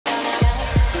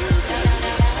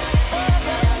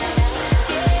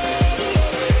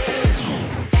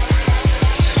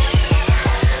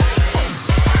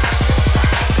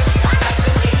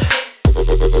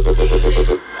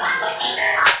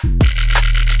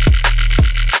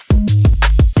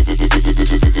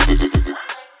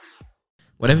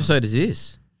What episode is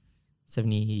this?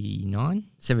 79?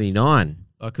 79.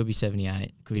 Oh, it could be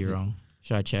 78. Could be wrong.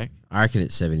 Should I check? I reckon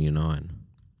it's 79.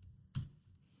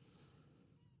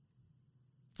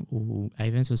 Ooh,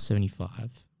 Avens was 75.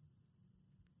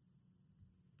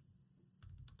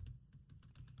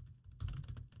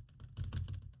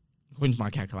 According to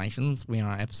my calculations, we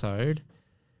are episode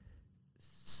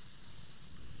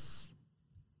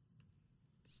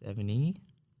 78.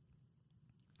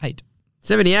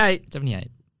 78.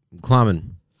 78. We're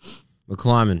climbing.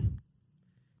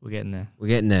 We're getting there. We're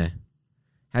getting there.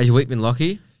 How's your week been,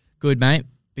 Lockie? Good, mate.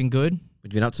 Been good. What you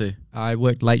been up to? I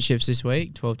worked late shifts this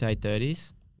week, 12 to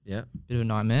 8:30s. Yeah. Bit of a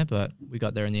nightmare, but we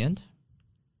got there in the end.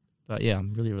 But yeah,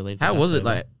 I'm really relieved. How was it?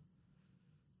 Like,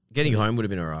 getting home would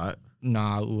have been all right.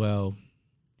 Nah, well,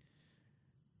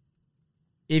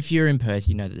 if you're in Perth,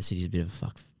 you know that the city's a bit of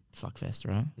a fuck fest,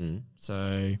 right? Mm.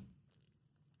 So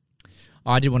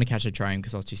I didn't want to catch a train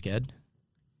because I was too scared.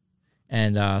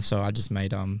 And so I just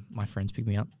made my friends pick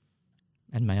me up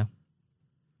and Maya.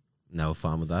 No, we're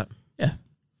fine with that. Yeah.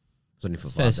 It's only for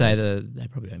It's 5 fair to say days. that they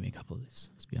probably owe me a couple of lifts,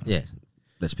 let's be honest. Yeah,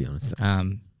 let's be honest.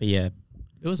 But yeah,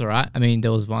 it was all right. I mean,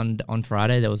 there was one on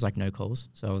Friday, there was like no calls.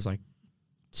 So I was like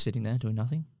sitting there doing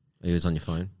nothing. It was on your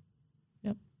phone.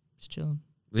 Yep, just chilling.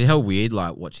 Was it how weird,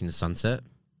 like, watching the sunset?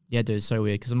 Yeah, dude, it's so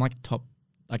weird because I'm like top,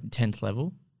 like 10th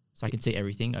level. So I can see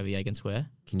everything over Yagan Square.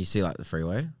 Can you see, like, the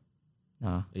freeway?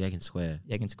 Nah, Yagan Square.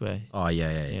 Yagan Square. Oh,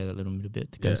 yeah. Yeah, that little bit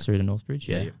that goes through the North Bridge.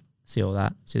 Yeah. Yeah. See all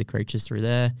that. See the creatures through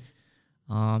there.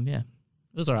 Yeah. It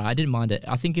was all right. I didn't mind it.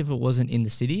 I think if it wasn't in the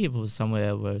city, if it was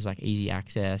somewhere where it was like easy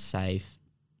access, safe,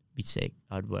 be sick,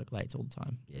 I'd work late all the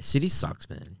time. Yeah, city sucks,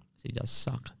 man. City does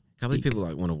suck. Can't believe people,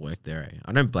 like, want to work there, eh?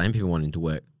 I don't blame people wanting to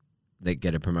work. They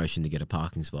get a promotion to get a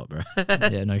parking spot, bro.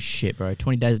 Yeah, no shit, bro.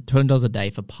 $20 a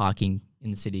day for parking in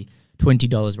the city.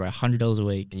 $20, bro. $100 a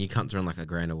week. And you cunts are on, like,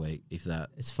 $1,000 a week, if that.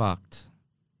 It's fucked.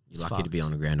 You're lucky to be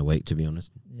on $1,000 a week, to be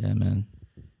honest. Yeah, man.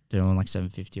 Doing like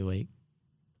 $750 a week.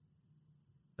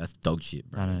 That's dog shit,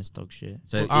 bro. I know, it's dog shit.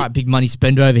 So Well, all right, big money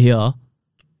spender over here.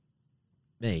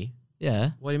 Me?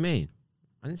 Yeah. What do you mean?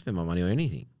 I didn't spend my money on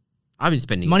anything. I've been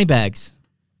spending... Money bags.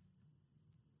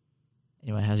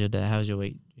 Anyway, how's your day? How's your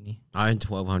week, Ginny? I earned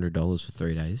 $1,200 for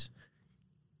 3 days.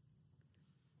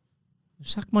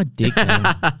 Suck my dick, man.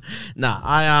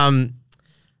 Nah,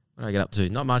 what did I get up to?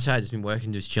 Not much. I just been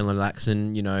working, just chilling,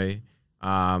 relaxing, you know.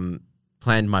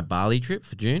 Planned my Bali trip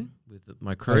for June with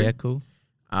my crew. Oh, yeah, cool.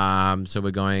 So we're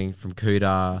going from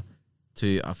Kuta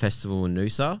to a festival in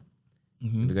Noosa.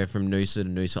 Mm-hmm. We go from Noosa to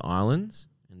Noosa Islands,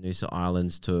 and Noosa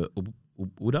Islands to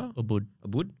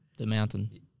Ubud. The mountain.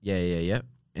 Yeah.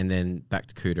 And then back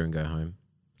to Kuta and go home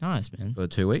Nice, man. for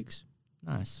 2 weeks.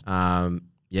 Nice.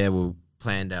 Yeah, we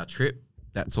planned our trip.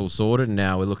 That's all sorted, and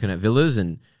now we're looking at villas,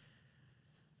 and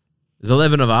there's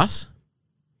 11 of us.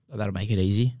 Oh, that'll make it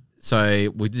easy. So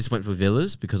we just went for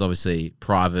villas because obviously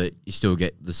private, you still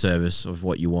get the service of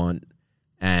what you want,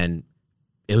 and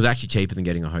it was actually cheaper than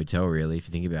getting a hotel, really, if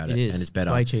you think about it. It is. And it's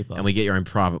better. Way cheaper. And we get your own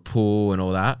private pool and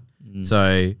all that. Mm.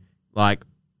 So, like,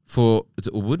 for it's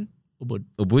Ubud,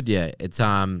 yeah. It's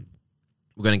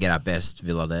we're gonna get our best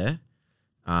villa there.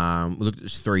 We looked at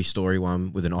this 3-story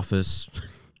one with an office,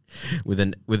 with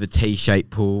a T-shaped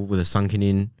pool with a sunken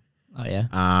in. Oh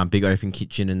yeah. Big open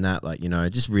kitchen and that, like, you know,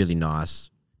 just really nice.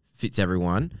 Fits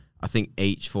everyone. I think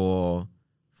each for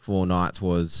 4 nights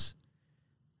was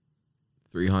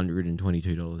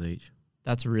 $322 each.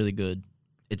 That's really good.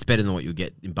 It's better than what you'll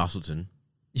get in Bustleton.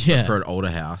 Yeah. For an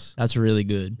older house. That's really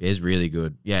good. It's really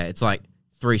good. Yeah, it's like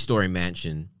 3-story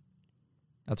mansion.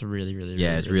 That's really, really, Yeah,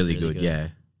 really, it's really, really good.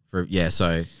 Yeah. So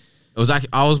it was like,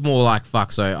 I was more like,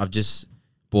 fuck. So I've just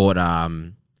bought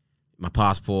my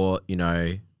passport, you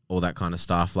know, all that kind of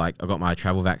stuff. Like, I got my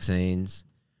travel vaccines.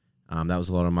 That was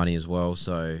a lot of money as well.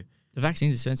 So The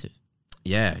vaccine's expensive.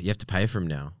 yeah, you have to pay for them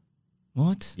now.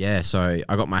 What? Yeah, so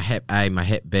I got my Hep A, my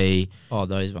Hep B, Oh,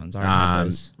 those ones. I remember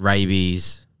those.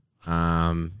 rabies.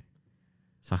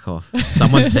 Fuck off.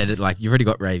 Someone said it like, you've already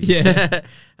got rabies. Yeah.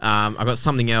 I got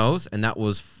something else, and that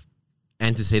was,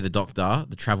 and to see the doctor,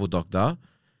 the travel doctor,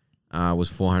 was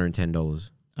 $410.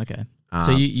 Okay.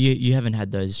 So you haven't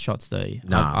had those shots though?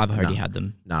 Nah, I've already had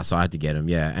them. Nah, so I had to get them,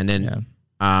 yeah. And then,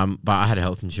 but I had a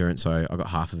health insurance, so I got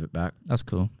half of it back. That's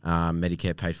cool.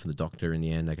 Medicare paid for the doctor in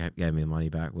the end. They gave me the money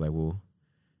back. Well, they will.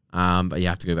 But you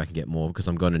have to go back and get more because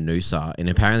I'm going to Noosa. And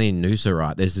apparently in Noosa,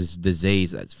 right, there's this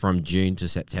disease that's from June to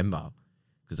September.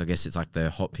 Because I guess it's like the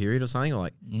hot period or something. Or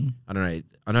like, I don't know.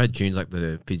 I know June's like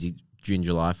the busy, June,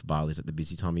 July for Bali is like the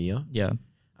busy time of year. Yeah.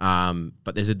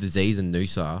 But there's a disease in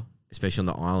Noosa, especially on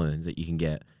the islands, that you can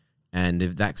get. And the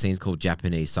vaccine's called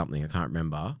Japanese something. I can't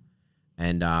remember.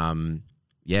 And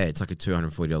yeah, it's like a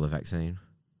 $240 vaccine.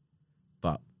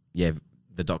 But yeah,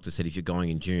 the doctor said if you're going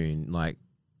in June, like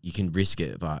you can risk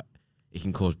it, but it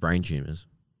can cause brain tumors.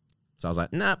 So I was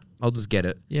like, nah, I'll just get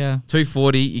it. Yeah.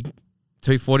 240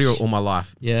 all my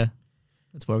life. Yeah.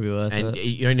 That's probably worth And it.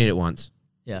 you don't need it once.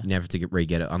 Yeah. You never have to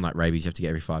re-get it. Unlike rabies, you have to get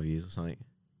every 5 years or something.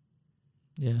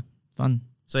 Yeah. Fun.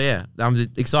 So yeah,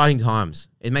 exciting times.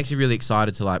 It makes me really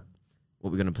excited to like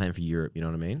what we're going to plan for Europe. You know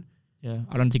what I mean? Yeah.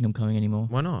 I don't think I'm coming anymore.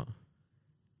 Why not?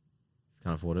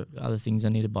 Can't afford it. Other things I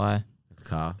need to buy. Like a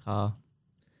car.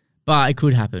 But it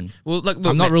could happen. Well, look,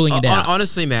 I'm not ruling it out.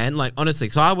 Honestly, man,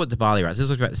 because I went to Bali, right? This is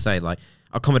what I was about to say. Like,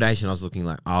 accommodation, I was looking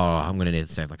like, oh, I'm going to need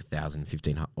to save like 1,000,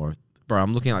 1,500, or, bro,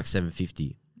 I'm looking at like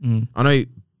 750. I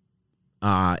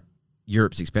know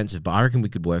Europe's expensive, but I reckon we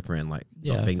could work around like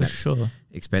not being that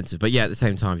expensive. But yeah, at the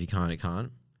same time, if you can't, it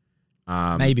can't.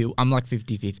 Maybe. I'm like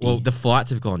 50-50. Well, the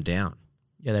flights have gone down.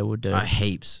 Yeah, they would do.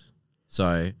 Heaps.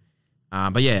 So,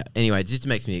 but yeah, anyway, it just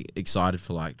makes me excited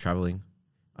for like traveling.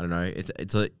 I don't know.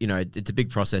 It's a it's a big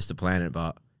process to plan it,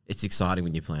 but it's exciting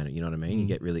when you plan it. You know what I mean? You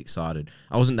get really excited.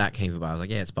 I wasn't that keen for Bali. I was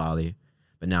like, yeah, it's Bali,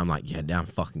 but now I'm like, yeah, now I'm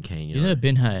fucking keen. You've never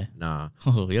been here? Nah.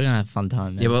 Oh, you're gonna have a fun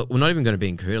time, man. Yeah, well, we're not even going to be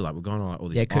in Kuta. Like, we're going to like all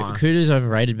these. Yeah, Kuta's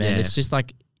overrated, man. Yeah. It's just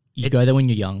like you go there when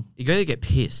you're young. You go there, get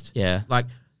pissed. Yeah. Like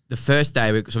the first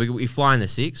day, we fly on the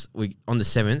 6th. On the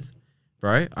 7th,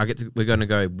 bro. We're going to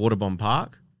go Waterbomb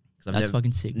Park. That's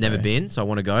fucking sick. Never been, so I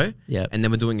want to go. Yeah. And then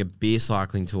we're doing a beer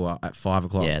cycling tour at 5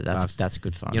 o'clock. Yeah, that's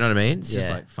good fun. You know what I mean? It's just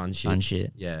like fun shit. Fun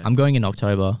shit. Yeah. I'm going in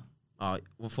October. Oh,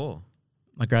 what for?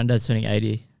 My granddad's turning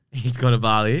 80. He's gone to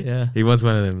Bali. Yeah. He wants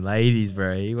one of them ladies,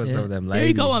 bro. He wants some of them ladies. Yeah,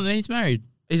 he got one, man. He's married.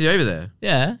 Is he over there?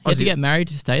 Yeah. He had to get married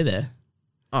to stay there.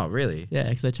 Oh, really? Yeah,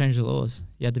 because they changed the laws.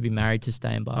 You had to be married to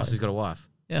stay in Bali. Oh, so he's got a wife?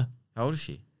 Yeah. How old is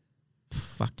she?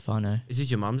 Fucked if I know. Is this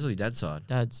your mum's or your dad's side?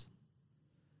 Dad's.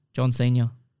 John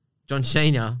Senior. John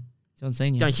Senior. John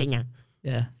Senior. John Senior.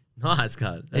 Yeah. Nice,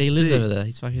 cut. Yeah, he lives over there.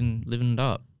 He's fucking living it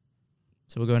up.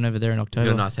 So we're going over there in October.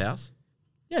 He's got a nice house?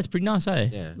 Yeah, it's pretty nice, eh?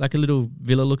 Yeah. Like a little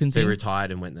villa looking So thing. he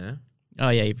retired and went there? Oh,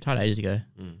 yeah, he retired ages ago.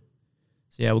 Mm.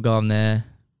 So, yeah, we'll go on there.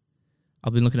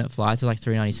 I've been looking at flights. It's like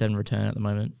 $397 return at the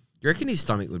moment. You reckon his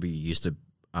stomach would be used to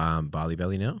Bali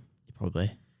belly now?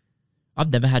 Probably. I've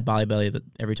never had Bali belly, but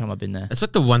every time I've been there. It's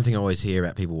like the one thing I always hear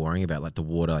about people worrying about, like the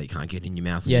water, like you can't get in your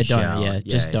mouth when you shower. Yeah,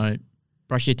 just don't.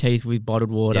 Brush your teeth with bottled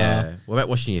water. Yeah. What about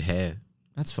washing your hair?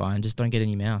 That's fine. Just don't get in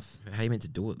your mouth. How are you meant to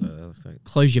do it, though? Like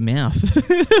Close your mouth.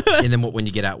 and then when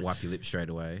you get out, wipe your lips straight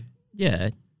away? Yeah.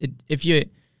 The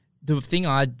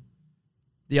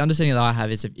understanding that I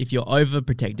have is if you're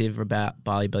overprotective about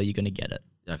Bali belly, you're going to get it.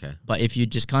 Okay. But if you're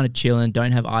just kind of chilling,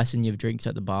 don't have ice in your drinks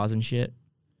at the bars and shit.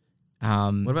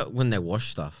 What about when they wash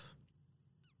stuff?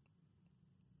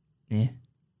 Yeah.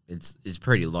 It's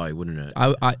pretty low, wouldn't it?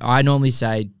 I normally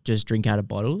say just drink out of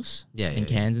bottles and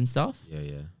cans and stuff.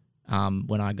 Yeah.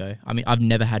 When I go. I mean, I've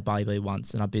never had Bali belly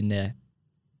once, and I've been there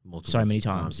so many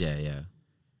times. Yeah.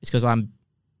 It's because I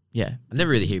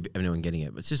never really hear anyone getting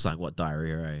it, but it's just like, what,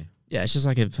 diarrhea, eh? Yeah, it's just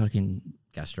like a fucking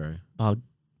gastro bug.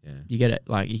 Yeah. You get it,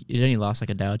 like, it only lasts like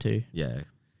a day or two. Yeah.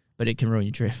 But it can ruin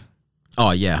your trip.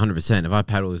 Oh, yeah, 100%. If I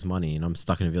pay all this money and I'm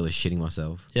stuck in a village shitting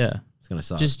myself, yeah, it's going to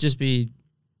suck. Just be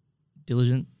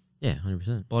diligent. Yeah,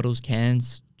 100%. Bottles,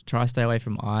 cans, try to stay away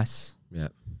from ice. Yeah.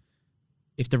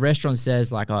 If the restaurant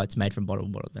says, like, oh, it's made from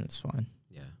bottled water, then it's fine.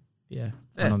 Yeah.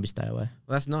 I normally stay away.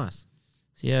 Well, that's nice.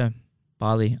 So, yeah,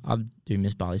 Bali. I do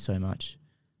miss Bali so much.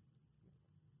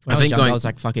 When I was young, I was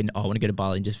like, fucking, I want to go to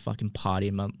Bali and just fucking party.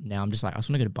 And now I'm just like, I just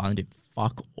want to go to Bali and do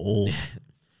fuck all.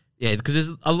 Yeah, because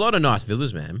there's a lot of nice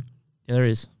villas, man. Yeah, there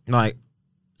is. Like,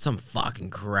 some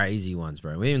fucking crazy ones,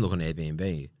 bro. We even look on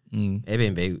Airbnb.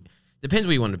 Airbnb, depends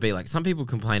where you want to be. Like, some people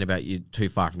complain about you too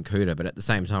far from Kuta, but at the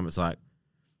same time, it's like,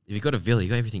 if you've got a villa, you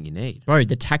got everything you need. Bro,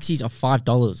 the taxis are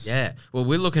 $5. Yeah. Well,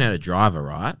 we're looking at a driver,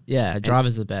 right? Yeah, a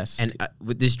driver's the best. And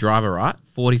with this driver, right,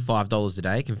 $45 a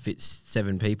day can fit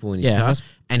 7 people in his car.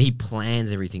 And he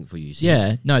plans everything for you. So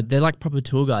yeah. No, they're like proper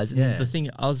tour guides. And the thing,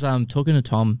 I was talking to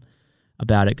Tom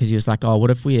about it because he was like, oh,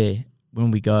 what if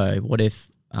when we go, what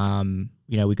if,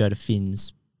 we go to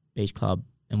Finn's Beach Club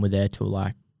and we're there till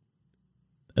like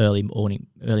early morning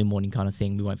kind of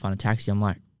thing. We won't find a taxi. I'm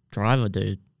like, driver,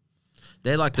 dude.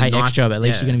 They're like pay extra, but at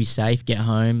least you're gonna be safe. Get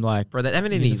home, like bro. They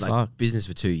haven't any like business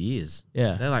for 2 years.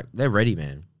 Yeah, they're ready,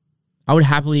 man. I would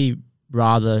happily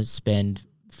rather spend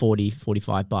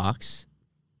 $45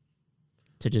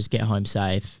 to just get home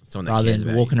safe rather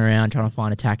than walking around trying to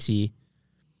find a taxi.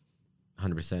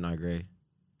 100%, I agree.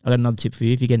 I got another tip for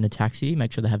you. If you get in a taxi,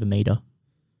 make sure they have a meter.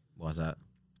 Why's that?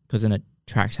 Because then it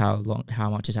tracks how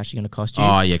much it's actually going to cost you.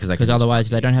 Oh yeah, because otherwise,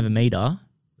 if they don't have a meter,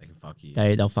 they can fuck you.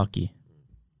 They'll fuck you.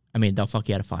 I mean, they'll fuck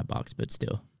you out of $5, but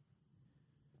still.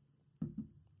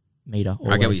 Meter.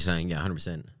 I get what you're saying. Yeah,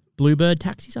 100%. Bluebird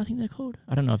taxis, I think they're called.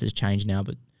 I don't know if it's changed now,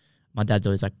 but my dad's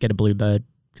always like, get a Bluebird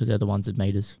because they're the ones that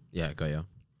meters. Yeah, got you.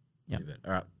 Yeah.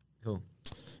 All right. Cool.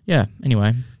 Yeah.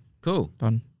 Anyway. Cool.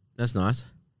 Fun. That's nice.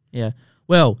 Yeah.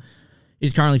 Well,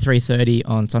 it's currently 3:30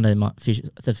 on Sunday,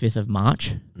 the 5th of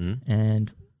March,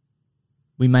 and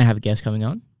we may have a guest coming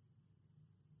on.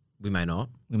 We may not.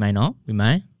 We may not. We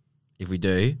may. If we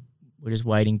do, we're just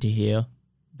waiting to hear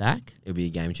back. It'll be a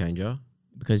game changer.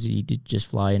 Because he did just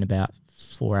fly in about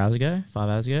 5 hours ago. 5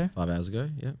 hours ago,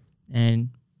 yeah. And,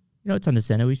 it's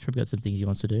understandable. He's probably got some things he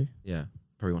wants to do. Yeah,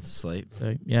 probably wants to sleep.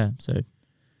 So, yeah. So,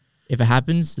 if it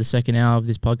happens, the second hour of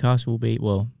this podcast will be,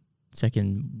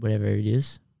 second whatever it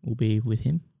is, will be with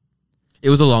him. It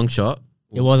was a long shot.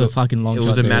 It was a fucking long shot. It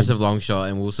was a massive long shot,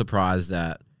 and we were surprised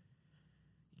that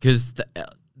because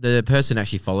the person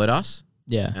actually followed us.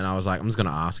 Yeah. And I was like, I'm just going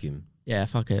to ask him. Yeah,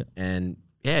 fuck it. And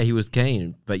yeah, he was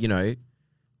keen, but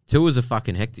tours are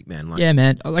fucking hectic, man. Like, yeah,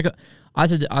 man. Like I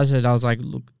was like,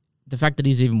 look, the fact that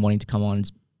he's even wanting to come on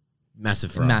is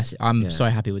massive for us. I'm so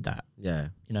happy with that. Yeah.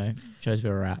 Shows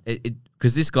where we're at.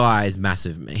 Because this guy is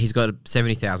massive. He's got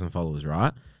 70,000 followers,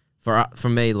 right? For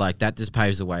me, like, that just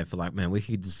paves the way for, like, man, we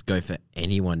could just go for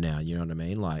anyone now, you know what I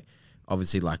mean? Like,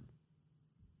 obviously, like,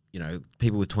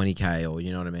 people with 20K or,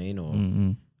 you know what I mean? Or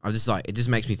I'm just like, it just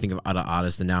makes me think of other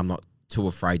artists, and now I'm not too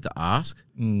afraid to ask.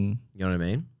 You know what I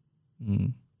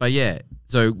mean? But yeah,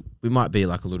 so we might be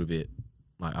like a little bit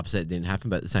like upset it didn't happen,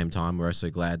 but at the same time, we're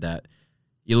also glad that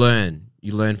you learn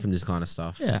from this kind of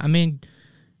stuff. Yeah, I mean,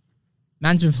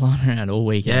 man's been flying around all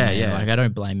weekend. Yeah, man. yeah. Like, I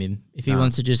don't blame him. If he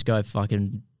wants to just go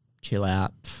fucking chill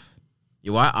out.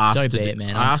 Yeah, well, I asked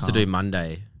to do calm.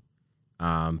 Monday,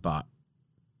 but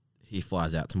he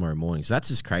flies out tomorrow morning. So that's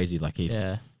just crazy. Like,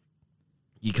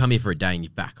 you come here for a day and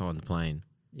you're back on the plane.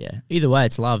 Yeah. Either way,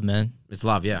 it's love, man. It's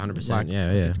love, yeah, 100%. Like,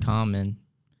 yeah. It's calm, man.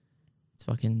 It's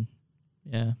fucking,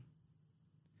 yeah.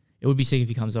 It would be sick if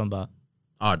he comes on, but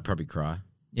I'd probably cry.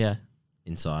 Yeah.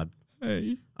 Inside.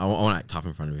 Hey. I want to act tough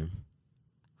in front of him.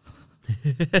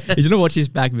 He's going to watch this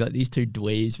back and be like, these two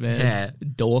dweebs, man. Yeah.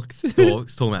 Dorks.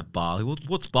 Talking about barley.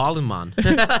 What's barley, man?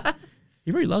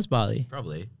 He really loves barley.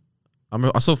 Probably.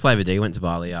 I saw Flavor D went to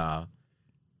Bali and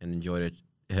enjoyed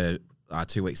her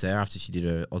 2 weeks there after she did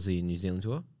her Aussie and New Zealand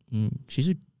tour. She's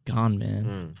a gun,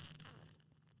 man.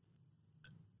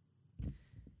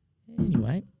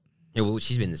 Anyway. Yeah, well,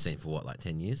 she's been in the scene for what, like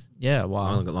 10 years? Yeah,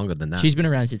 wow. Longer than that. She's been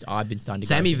around since I've been starting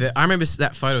to I remember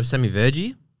that photo of Sammy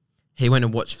Virgie. He went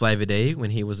and watched Flavor D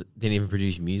when he didn't even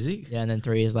produce music. Yeah, and then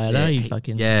 3 years later, he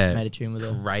fucking made a tune with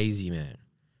her. Crazy, man.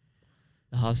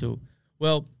 The hustle.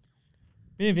 Well,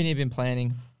 me and Vinny have been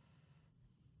planning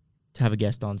to have a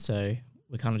guest on, so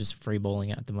we're kind of just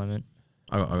freeballing it at the moment.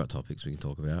 I got topics we can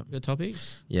talk about. Good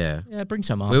topics? Yeah. Yeah, bring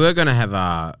some up. We were going to have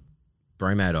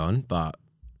Bromad on, but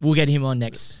we'll get him on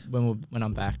next when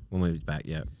I'm back. When we're back,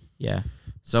 yeah. Yeah.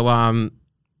 So,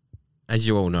 as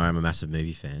you all know, I'm a massive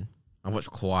movie fan. I've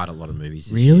watched quite a lot of movies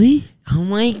this year. Really? Oh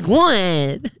my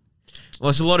God.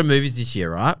 Watched a lot of movies this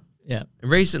year, right? Yeah.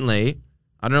 And recently,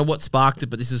 I don't know what sparked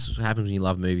it, but this is what happens when you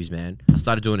love movies, man. I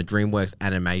started doing a DreamWorks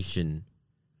animation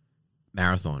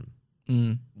marathon.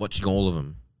 Watching all of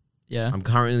them. Yeah. I'm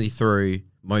currently through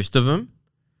most of them.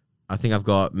 I think I've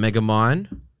got Megamind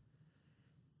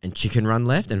and Chicken Run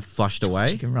left and Flushed Away.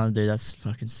 Chicken Run, dude, that's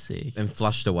fucking sick. And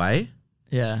Flushed Away.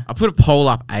 Yeah. I put a poll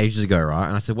up ages ago, right?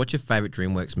 And I said, what's your favorite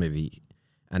DreamWorks movie?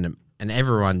 And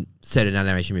everyone said an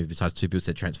animation movie besides 2 people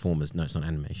said Transformers. No, it's not an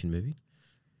animation movie.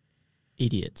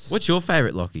 Idiots. What's your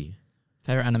favorite, Lockie?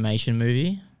 Favorite animation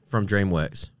movie? From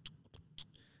DreamWorks.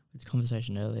 It's a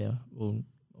conversation earlier. Well,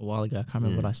 a while ago. I can't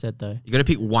remember what I said, though. You got to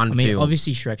pick one film. I mean,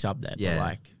 obviously Shrek's up there. Yeah. But,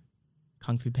 like,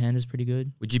 Kung Fu Panda's pretty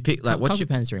good. Would you pick, like, Kung Fu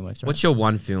Panda's DreamWorks, right? What's your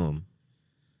one film?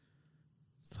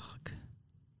 Fuck.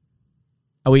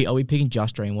 Are we picking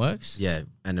just DreamWorks? Yeah,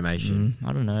 animation.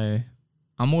 I don't know.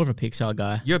 I'm more of a Pixar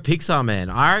guy. You're a Pixar man.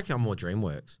 I reckon I'm more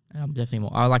DreamWorks. I'm definitely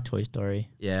more. I like Toy Story.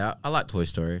 Yeah, I like Toy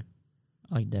Story.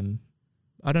 I like them.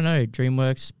 I don't know.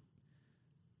 DreamWorks.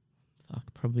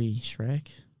 Fuck, probably Shrek.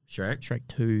 Shrek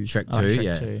 2. Shrek 2,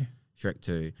 yeah. 2. Shrek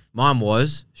 2. Mine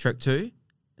was Shrek 2,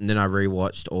 and then I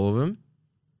rewatched all of them,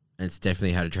 and it's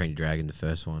definitely How to Train Your Dragon, the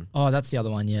first one. Oh, that's the other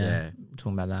one, yeah. We're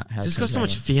talking about that. It's just got so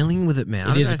much feeling with it, man.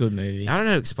 It is a good movie. I don't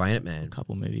know how to explain it, man. A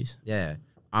couple movies. Yeah.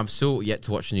 I'm still yet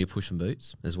to watch the new Puss in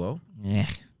Boots as well. Yeah.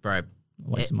 Bro. I'm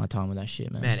wasting my time with that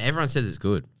shit, man. Man, everyone says it's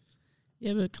good.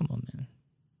 Yeah, but come on, man.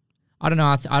 I don't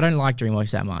know. I don't like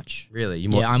DreamWorks that much. Really?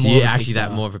 You're actually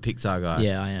that more of a Pixar guy?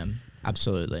 Yeah, I am.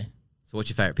 Absolutely. So what's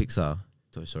your favourite Pixar?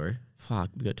 Toy Story? Fuck,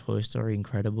 we got Toy Story,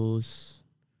 Incredibles.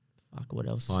 Fuck, what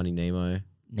else? Finding Nemo.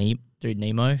 Dude,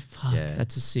 Nemo. Fuck, Yeah.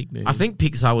 that's a sick movie. I think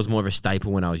Pixar was more of a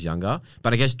staple when I was younger,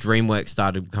 but I guess DreamWorks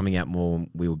started coming out more when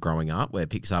we were growing up, where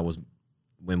Pixar was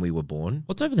when we were born.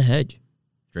 What's Over the Hedge?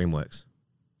 DreamWorks.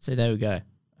 So there we go.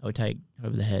 I would take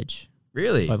Over the Hedge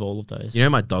Really? over all of those. You know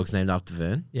my dog's named after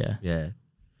Vern? Yeah, Yeah.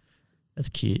 that's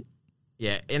cute.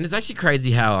 Yeah, and it's actually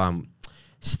crazy how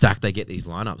stacked they get these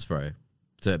lineups, bro,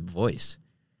 to voice.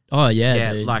 Oh, yeah,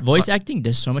 Yeah, dude. like Voice acting,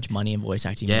 there's so much money in voice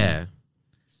acting. Yeah. Man.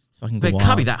 It's fucking But it wild.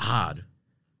 can't be that hard.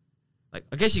 Like,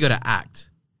 I guess you got to act.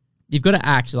 You've got to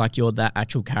act like you're that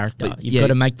actual character. But, You've yeah, got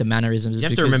to make the mannerisms. You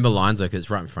have to remember lines, though, because it's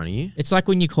right in front of you. It's like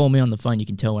when you call me on the phone, you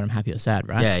can tell when I'm happy or sad,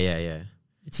 right? Yeah.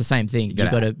 It's the same thing. You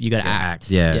gotta gotta act.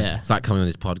 Yeah. Yeah. It's like coming on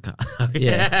this podcast.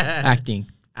 Yeah. Acting.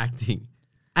 Acting.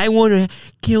 I want to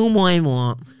kill my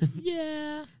mom.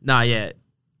 Yeah. Nah, yeah.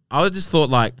 I just thought,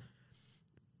 like,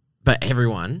 but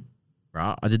everyone,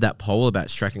 right? I did that poll about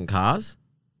Shrek and Cars.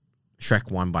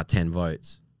 Shrek won by 10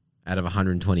 votes out of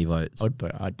 120 votes. I'd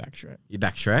back Shrek. You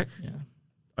back Shrek Yeah.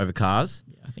 over Cars?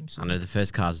 Yeah, I think so. I know the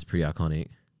first Cars is pretty iconic.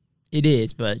 It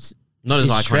is, but it's Not as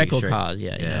iconic Shrek as or Cars.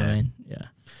 Yeah, you know what I mean? Yeah.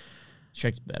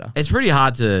 Shrek's better. It's pretty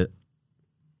hard to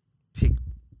pick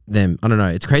them. I don't know.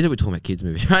 It's crazy that we're talking about kids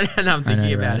movies right now, and I'm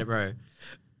thinking about it, bro.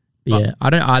 But yeah,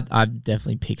 I'd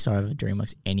definitely Pixar over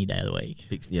DreamWorks any day of the week.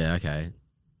 Yeah, okay.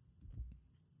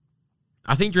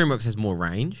 I think DreamWorks has more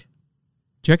range.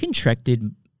 Do you reckon Shrek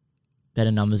did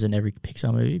better numbers than every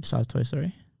Pixar movie besides Toy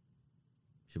Story?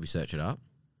 Should we search it up?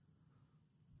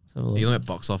 Let's have a Are look. you looking at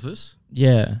box office?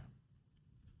 Yeah.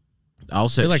 I'll I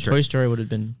search feel like Shrek. Toy Story would have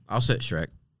been... I'll search Shrek.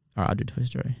 Alright, I'll do Toy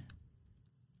Story.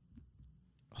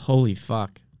 Holy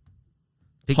fuck.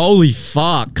 Pix- Holy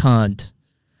fuck, cunt.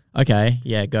 Okay,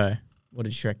 yeah, go. What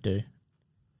did Shrek do?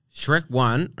 Shrek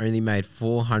 1 only made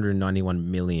 491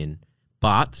 million,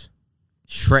 but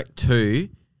Shrek 2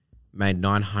 made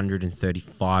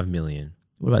 935 million.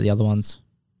 What about the other ones?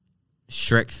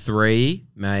 Shrek 3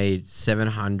 made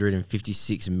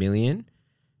 756 million.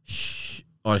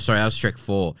 Oh, sorry, that was Shrek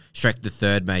 4. Shrek the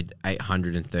third made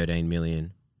 813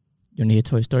 million. You want to hear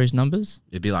Toy Story's numbers?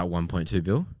 It'd be like 1.2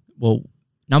 bill. Well,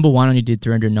 number 1 only did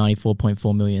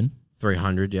 394.4 million.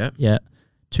 300, yeah. Yeah.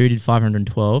 2 did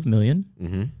 512 million.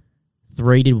 Mm-hmm.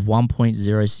 3 did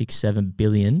 1.067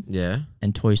 billion. Yeah.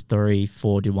 And Toy Story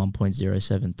 4 did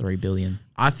 1.073 billion.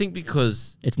 I think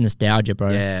because... It's nostalgia,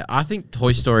 bro. Yeah, I think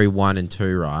Toy Story 1 and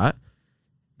 2, right?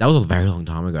 That was a very long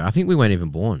time ago. I think we weren't even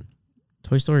born.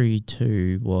 Toy Story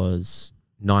 2 was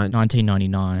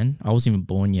 1999. I wasn't even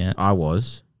born yet. I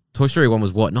was. Toy Story 1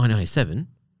 was what, 1997?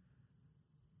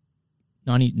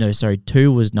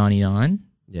 2 was 99.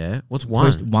 Yeah. What's Toy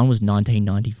 1? Sto- 1 was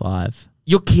 1995.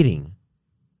 You're kidding.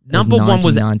 Number 1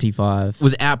 was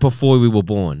 1995. out before we were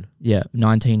born. Yeah,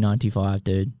 1995,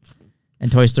 dude.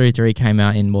 And Toy Story 3 came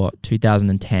out in what,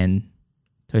 2010.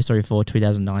 Toy Story 4,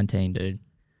 2019, dude.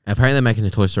 Apparently they're making a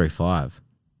Toy Story 5.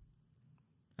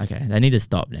 Okay, they need to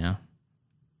stop now.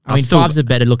 I I'll mean, still- 5's a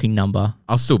better looking number.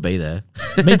 I'll still be there.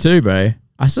 Me too, bro.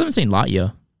 I still haven't seen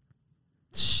Lightyear.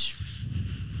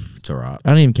 It's all right. I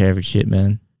don't even care if it's shit,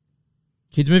 man.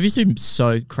 Kids movies do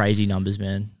so crazy numbers,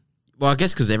 man. Well, I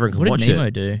guess because everyone can What watch did Nemo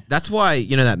it. do? That's why,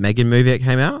 you know, that Megan movie that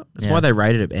came out? That's Yeah. why they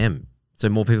rated it M. So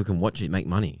more people can watch it, make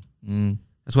money.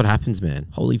 That's what happens, man.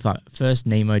 Holy fuck. First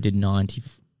Nemo did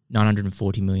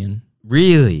 940 million.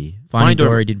 Really? Finding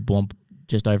Dory did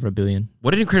just over $1 billion.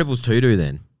 What did Incredibles 2 do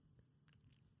then?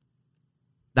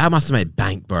 That must have made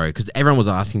bank, bro, because everyone was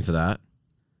asking for that.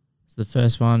 So the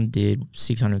first one did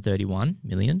 631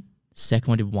 million. Second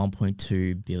one did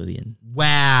 1.2 billion.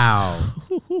 Wow.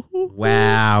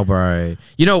 Wow, bro.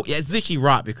 You know, yeah, it's literally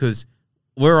right because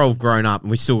we're all grown up and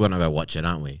we're still going to go watch it,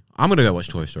 aren't we? I'm going to go watch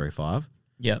Toy Story 5.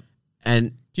 Yep.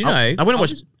 And Do you know? I went to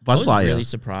watch Buzz I was Lightyear. really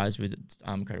surprised with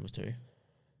Incredibles 2.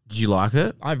 Did you like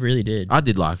it? I really did. I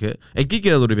did like it. It did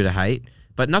get a little bit of hate,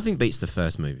 but nothing beats the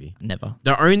first movie. Never.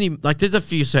 The only, like, there's a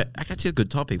few, actually a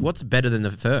good topic. What's better than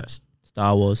the first?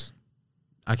 Star Wars.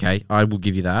 Okay, I will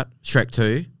give you that. Shrek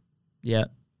 2. Yeah.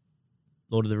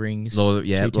 Lord of the Rings. Lord,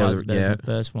 yeah, Two Towers better than the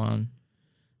first one.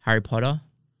 Harry Potter.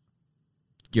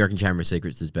 You reckon Chamber of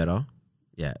Secrets is better?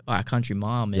 Yeah. Oh, Country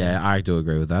Mile, man. Yeah, I do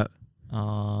agree with that.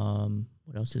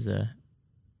 What else is there?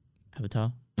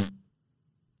 Avatar.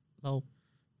 Oh,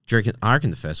 Do you reckon, I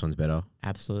reckon the first one's better.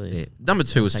 absolutely. Yeah. Number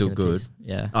 2 was still Taking the good. piss.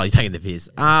 Yeah. Oh, you're taking the piss.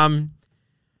 That's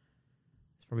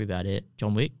probably about it.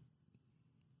 John Wick.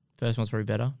 First one's probably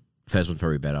better. First one's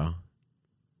probably better.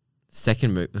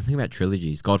 Second movie, think about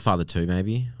trilogies. Godfather 2,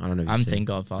 maybe. I don't know if I haven't seen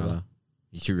Godfather.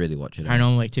 You should really watch it.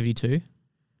 Paranormal Activity 2.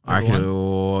 I reckon Number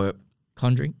 1.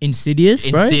 Conjuring. Insidious,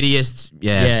 bro. Insidious.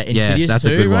 Yes. Yeah, Insidious yes, that's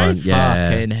 2, a good bro? one. Yeah.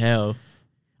 Fucking hell.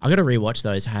 I got to rewatch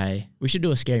those. Hey, we should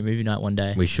do a scary movie night one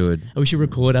day. We should. And we should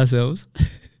record ourselves.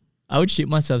 I would shit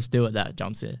myself still at that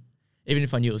jump scare, even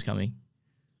if I knew it was coming.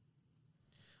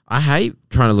 I hate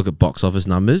trying to look at box office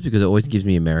numbers because it always gives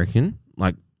me American.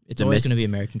 Like it's always going to be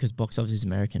American because box office is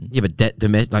American. Yeah, but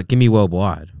domestic. Like, give me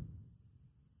worldwide.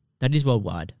 That is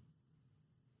worldwide.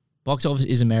 Box office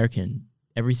is American.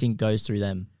 Everything goes through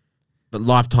them. But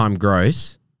lifetime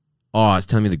gross. Oh, it's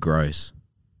telling me the gross.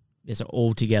 Yeah, so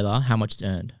all together, how much it's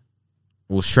earned?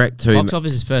 Well, Shrek 2. Box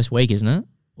office is first week, isn't it?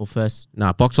 Or first?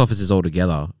 Nah, box office is all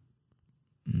together.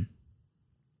 Mm.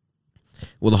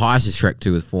 Well, the highest is Shrek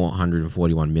 2 with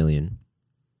 441 million.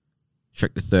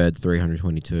 Shrek the Third,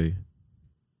 322.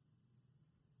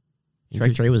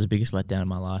 Shrek 3 was the biggest letdown in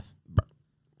my life.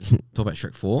 Talk about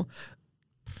Shrek 4.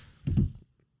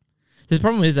 The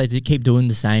problem is they keep doing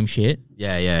the same shit.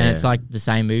 Yeah. And it's like the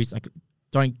same movies. Like,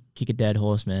 don't kick a dead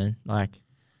horse, man. Like,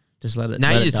 just let it. Now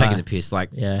let you're it just die. taking the piss. Like,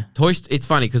 yeah. It's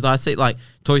funny because I see like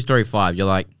Toy Story 5. You're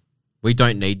like, we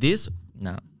don't need this.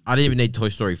 No. I didn't even need Toy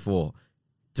Story 4.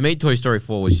 To me, Toy Story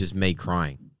 4 was just me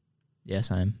crying. Yeah,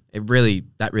 same. That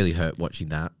really hurt watching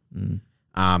that.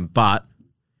 But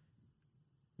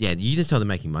yeah, you just tell they're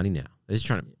making money now. They're just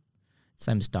trying to.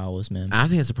 Same as Star Wars, man. I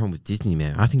think that's the problem with Disney,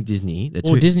 man. I think Disney.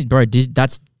 Disney, bro.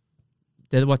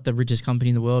 They're what the richest company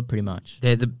in the world, pretty much.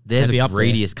 They're the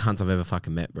greediest cunts I've ever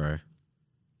fucking met, bro.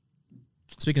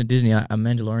 Speaking of Disney, a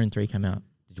Mandalorian 3 came out.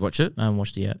 Did you watch it? I haven't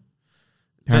watched it yet.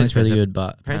 Apparently it's really good,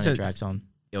 but apparently it it's- drags on.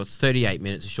 Yeah, it's 38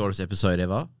 minutes, the shortest episode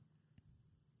ever.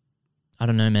 I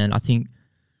don't know, man. I think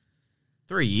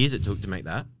 3 years it took to make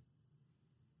that.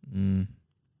 I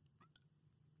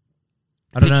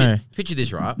don't know. Picture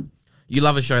this, right? You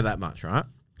love a show that much, right?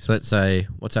 So let's say,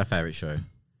 what's our favourite show?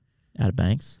 Outer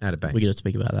Banks. Outer Banks. We got to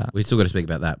speak about that. We still got to speak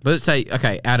about that. But let's say,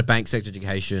 okay, Outer Banks, Sex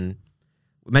Education.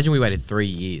 Imagine we waited 3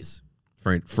 years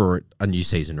for a new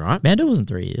season, right? Mando wasn't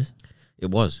 3 years.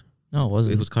 It was. No, it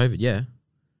wasn't. It was COVID, yeah.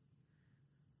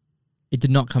 It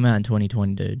did not come out in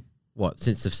 2020, dude. What,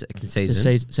 since the second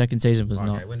season? The second season was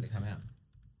not. Okay, when did it come out?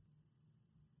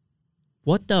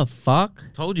 What the fuck?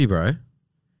 Told you, bro.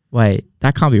 Wait,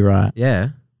 that can't be right. Yeah.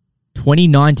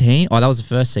 2019? Oh, that was the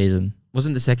first season.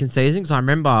 Wasn't the second season? Because I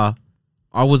remember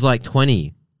I was like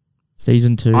 20.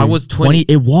 Season 2. I was 20.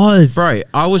 It was. Bro,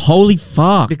 I was... Holy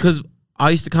fuck. Because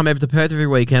I used to come over to Perth every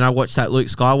weekend. I watched that Luke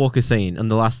Skywalker scene in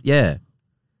the last... Yeah.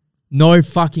 No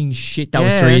fucking shit. That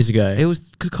was 3 years ago. It was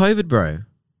COVID, bro.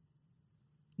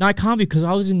 No, it can't be because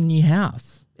I was in the new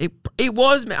house. It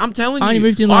was, man. I'm telling you. I only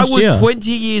moved in last year. I was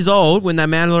 20 years old when that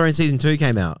Mandalorian Season 2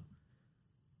 came out.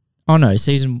 Oh, no.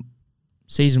 Season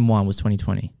 1 was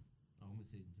 2020.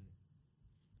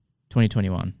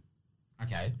 2021.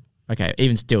 Okay,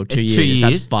 even still, 2 years. 2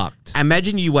 years. That's fucked.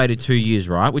 Imagine you waited 2 years,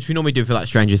 right? Which we normally do for like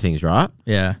Stranger Things, right?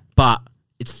 Yeah. But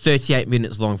it's 38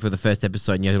 minutes long for the first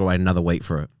episode and you have to wait another week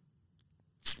for it.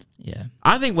 Yeah.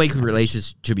 I think weekly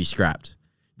releases should be scrapped.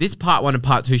 This part 1 and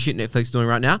part 2 shit Netflix is doing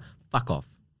right now, fuck off.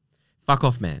 Fuck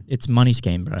off, man. It's money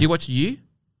scheme, bro. Do you watch You?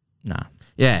 Nah.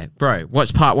 Yeah, bro.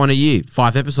 Watch part 1 of You.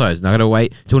 5 episodes. And I gotta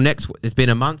wait till next... It's been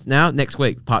a month now. Next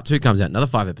week, part 2 comes out. Another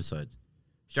 5 episodes.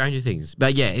 Stranger Things.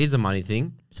 But yeah, it is a money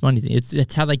thing. It's money thing.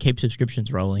 It's how they keep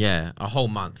subscriptions rolling. Yeah, a whole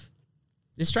month.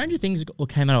 The Stranger Things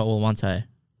came out all at once, eh?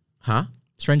 Huh?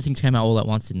 Stranger Things came out all at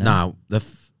once, didn't they? No,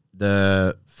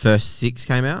 the first 6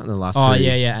 came out and the last 2... Oh,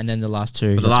 yeah. And then the last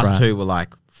 2. But the last 2 were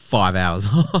like 5 hours.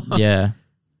 Yeah.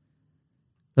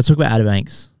 Let's talk about Outer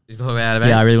Banks. You talk about Outer Banks?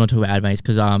 Yeah, I really want to talk about Outer Banks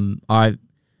because I'm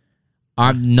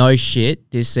no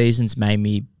shit. This season's made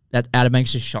me... That Outer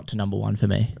Banks just shot to number 1 for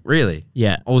me. Really?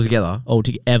 Yeah. Altogether?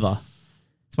 Ever.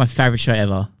 It's my favourite show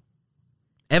ever.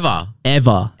 Ever?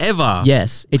 Ever.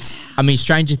 Yes.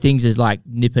 Stranger Things is like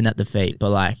nipping at the feet, but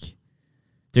like,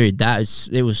 dude,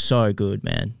 it was so good,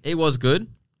 man. It was good.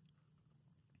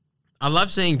 I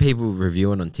love seeing people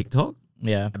reviewing on TikTok.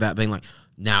 Yeah. About being like,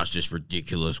 now it's just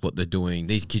ridiculous what they're doing.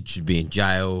 These kids should be in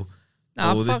jail.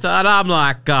 Nah, all this. And I'm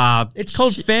like, it's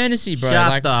called fantasy, bro.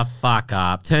 Shut the fuck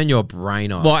up. Turn your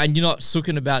brain off. Well, and you're not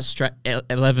sucking about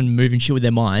 11 moving shit with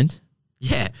their mind.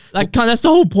 Yeah. Like, that's the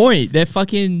whole point. They're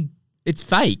fucking... It's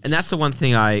fake. And that's the one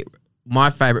thing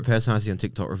my favourite person I see on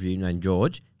TikTok review named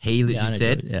George, he literally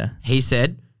said, he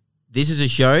said, this is a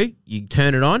show, you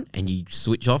turn it on and you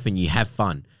switch off and you have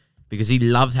fun. Because he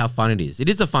loves how fun it is. It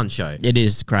is a fun show. It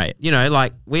is great. You know,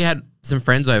 like, we had some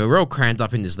friends over. We're all crammed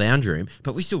up in this lounge room,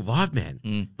 but we still vibe,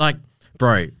 man. Like,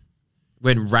 bro,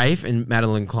 when Rafe and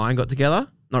Madeline Klein got together,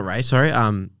 not Rafe, sorry,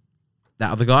 that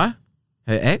other guy,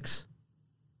 her ex.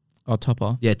 Oh,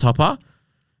 Topper. Yeah, Topper.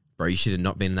 Bro, you should have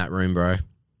not been in that room, bro.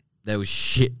 That was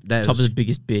shit. Topper's the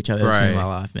biggest bitch I've ever seen in my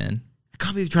life, man. I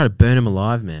can't believe you trying to burn him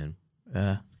alive, man.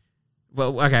 Yeah.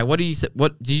 Well, okay. What do you say?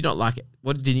 What do you not like?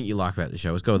 What didn't you like about the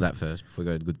show? Let's go with that first before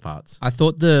we go to the good parts. I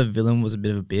thought the villain was a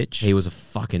bit of a bitch. He was a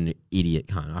fucking idiot,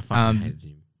 cunt. I fucking hated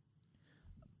him.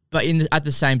 But at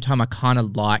the same time, I kind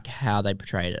of like how they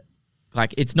portrayed it.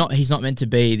 Like, he's not meant to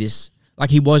be this, like,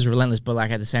 he was relentless, but,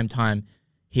 like, at the same time,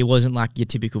 he wasn't, like, your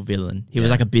typical villain. He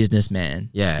was, like, a businessman.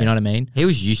 Yeah. You know what I mean? He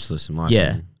was useless in my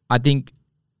opinion. I think...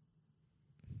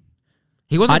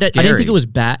 He wasn't scary. I didn't think it was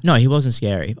bad. No, he wasn't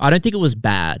scary. I don't think it was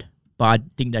bad, but I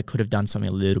think they could have done something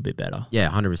a little bit better. Yeah,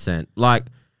 100%. Like,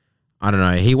 I don't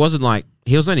know. He wasn't, like...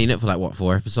 He was only in it for, like, what,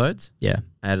 4 episodes? Yeah.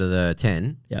 Out of the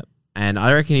 10. Yep. And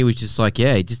I reckon he was just like,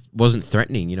 he just wasn't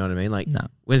threatening, you know what I mean? Like, no.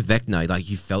 With Vecna, like,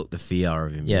 you felt the fear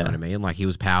of him, you know what I mean? Like, he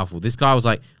was powerful. This guy was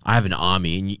like, I have an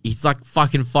army, and he's like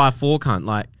fucking 5'4", cunt.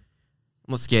 Like,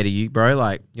 I'm not scared of you, bro.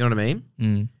 Like, you know what I mean?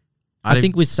 Mm. I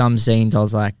think with some scenes, I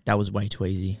was like, that was way too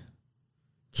easy.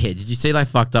 Yeah, did you see they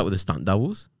fucked up with the stunt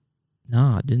doubles? No,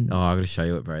 I didn't. Oh, I gotta show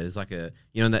you it, bro. There's like a,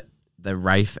 you know that the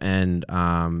Rafe and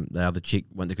the other chick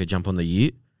went to go jump on the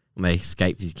ute when they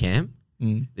escaped his camp?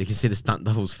 Mm. You can see the stunt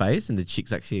double's face, and the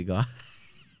chick's actually a guy.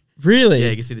 Really? Yeah,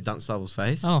 you can see the stunt double's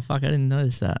face. Oh, fuck, I didn't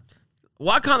notice that.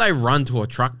 Why can't they run to a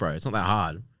truck, bro? It's not that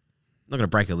hard. I'm not going to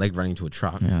break a leg running to a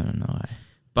truck. Yeah, I don't know.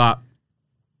 But...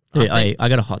 Dude, I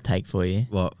got a hot take for you.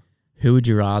 What? Who would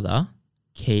you rather,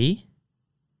 Key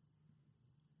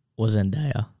or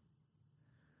Zendaya?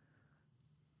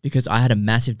 Because I had a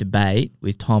massive debate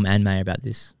with Tom and May about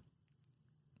this.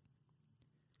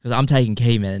 Because I'm taking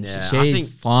Key, man. Yeah,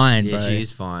 she's fine, bro. Yeah, she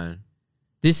is fine.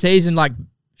 This season, like,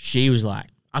 she was like...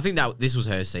 I think that this was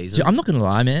her season. I'm not going to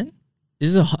lie, man.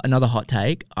 This is another hot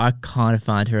take. I kind of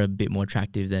find her a bit more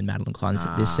attractive than Madeline Klein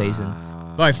this season.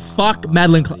 Bro, fuck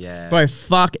Madeline Klein. Yeah. Bro,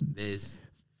 fuck... This.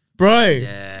 Bro.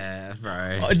 Yeah,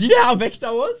 bro. Oh, do you know how vexed I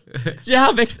was? Do you know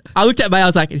how vexed... I looked at May, I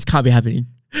was like, this can't be happening.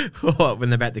 What, when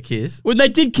they're about to kiss? When they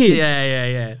did kiss.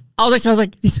 Yeah. I was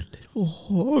like, this little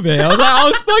whore, man.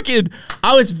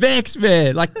 I was vexed,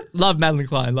 man. Like, love Madeline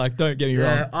Klein. Like, don't get me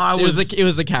wrong. It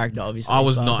was a character, obviously. I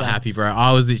was not happy, bro.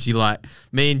 I was literally like,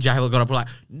 me and Jayla got up, we're like,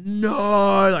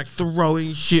 no, like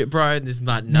throwing shit, bro. And this is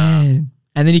like, nah. Man.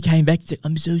 And then he came back and said,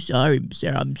 I'm so sorry,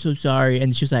 Sarah. I'm so sorry.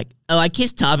 And she was like, oh, I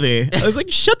kissed Tabu. I was like,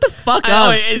 shut the fuck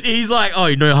up. He's like, oh,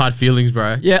 you know hard feelings,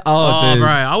 bro. Yeah. Oh, dude. Bro.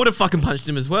 I would have fucking punched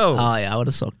him as well. Oh, yeah. I would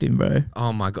have socked him, bro.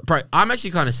 Oh, my God. Bro, I'm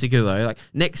actually kind of sick of it, though. Like,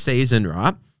 next season,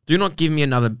 right? Do not give me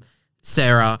another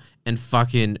Sarah and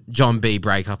fucking John B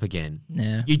break up again.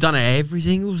 Yeah. You've done it every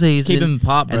single season. Keep them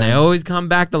apart, bro. And they always come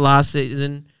back the last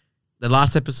season, the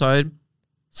last episode.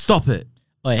 Stop it.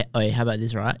 Oh, how about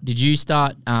this, right? Did you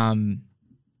start...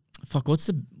 Fuck, what's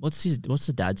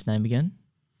the dad's name again?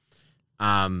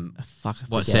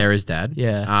 Sarah's dad?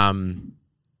 Yeah.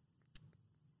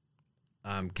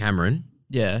 Cameron.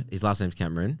 Yeah. His last name's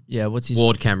Cameron. Yeah, what's his...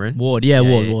 Ward Cameron. Ward, yeah,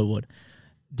 Ward.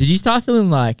 Did you start feeling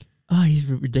like, oh, he's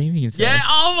redeeming himself? Yeah,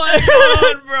 oh my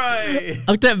God, bro.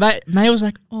 I looked at May was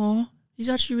like, oh, he's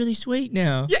actually really sweet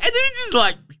now. Yeah, and then he just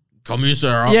like, come here,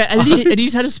 Sarah. Yeah, and he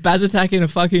just had a spaz attack in a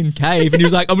fucking cave, and he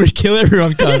was like, I'm going to kill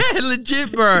everyone. Yeah,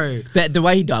 legit, bro. The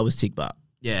way he died was sick, but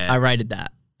yeah, I rated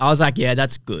that. I was like, yeah,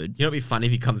 that's good. You know, it'd be funny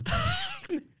if he comes back.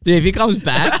 Dude, if he comes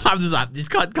back. I'm just like, this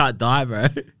guy can't die, bro.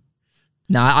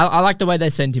 No, I like the way they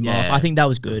sent him off. I think that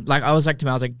was good. Like, I was like to him,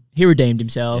 I was like, he redeemed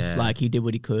himself. Yeah. Like, he did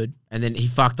what he could. And then he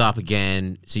fucked up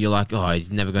again. So you're like, oh,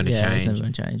 he's never going to change. He's never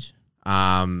going to change.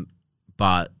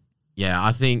 But yeah,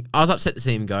 I think I was upset to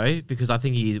see him go because I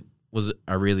think he was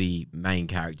a really main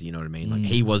character. You know what I mean? Like,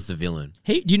 he was the villain.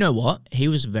 Do you know what? He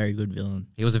was a very good villain.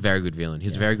 He was a very good villain. He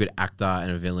was a very good actor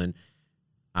and a villain.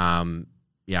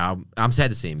 Yeah, I'm sad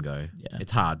to see him go. Yeah.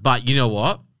 It's hard. But you know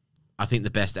what? I think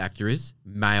the best actor is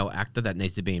male actor that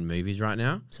needs to be in movies right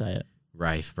now. Say it.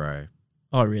 Rafe, bro.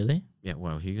 Oh, really? Yeah,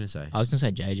 well, who are you going to say? I was going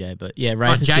to say JJ, but yeah,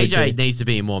 Rafe is JJ needs to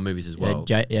be in more movies as well.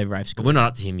 Yeah, Rafe's good. But we're not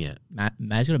up to him yet.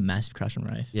 May's got a massive crush on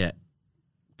Rafe. Yeah.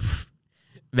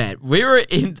 Man,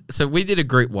 we did a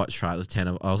group watch, right? It was 10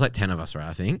 of us, right,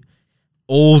 I think.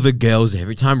 All the girls,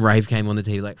 every time Rafe came on the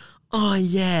TV, like, oh,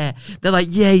 yeah. They're like,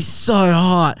 yeah, he's so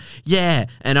hot. Yeah.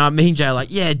 And me and Jay are like,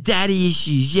 yeah, daddy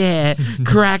issues. Yeah.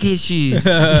 Crack issues.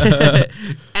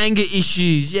 Anger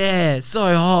issues. Yeah.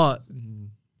 So hot.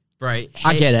 Bro.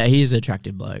 I get it. He's an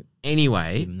attractive bloke.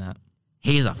 Anyway. Give him that.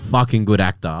 He's a fucking good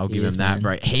actor. I'll give him that,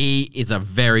 bro. He is a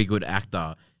very good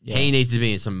actor. Yeah. He needs to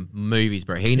be in some movies,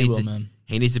 bro. He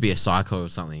needs to be a psycho or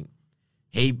something.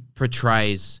 He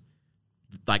portrays,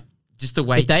 like, just the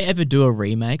way... If they ever do a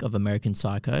remake of American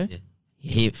Psycho... Yeah.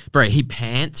 He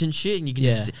pants and shit, and you can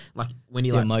just... Like, when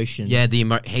he, the emotion. Yeah,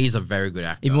 he's a very good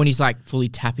actor. Even when he's, like, fully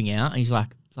tapping out, and he's,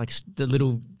 like the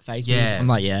little face moves. I'm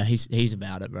like, yeah, he's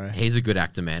about it, bro. He's a good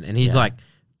actor, man. And he's, like...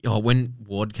 when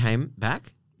Ward came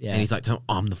back, and he's like,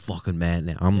 I'm the fucking man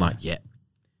now. I'm like,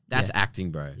 that's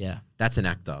acting, bro. Yeah. That's an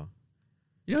actor.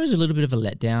 You know, it was a little bit of a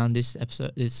letdown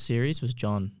this series was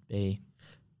John B.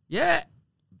 Yeah.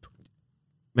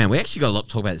 Man, we actually got a lot to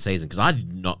talk about this season because I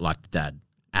did not like the dad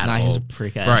at all. He was a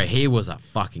prick, Bro, he was a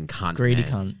fucking cunt, greedy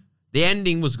man. cunt. The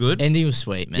ending was good. Ending was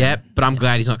sweet, man. Yeah, but I'm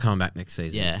glad he's not coming back next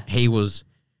season. Yeah. He was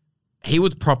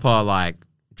proper, like,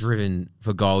 driven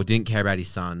for goal, didn't care about his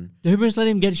son. Who just let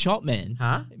him get shot, man?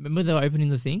 Huh? Remember they were opening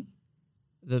the thing?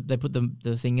 They put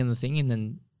the thing in the thing and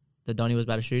then the Donnie was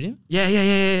about to shoot him? Yeah.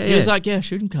 He was like,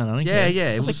 shoot him, cunt. I don't care.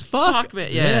 Yeah. It was like, fuck, man.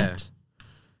 Yeah.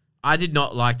 I did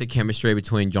not like the chemistry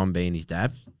between John B and his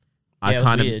dad.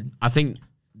 Weird. I think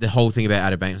the whole thing about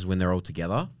Outer Banks is when they're all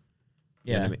together.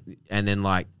 Yeah. You know what I mean? And then,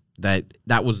 like,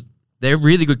 they're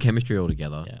really good chemistry all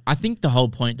together. Yeah. I think the whole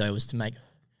point, though, was to make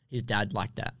his dad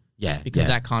like that. Yeah. Because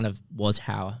that kind of was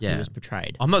how he was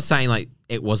portrayed. I'm not saying, like,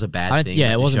 it was a bad thing.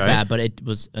 Yeah, it wasn't bad, but it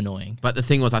was annoying. But the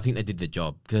thing was, I think they did the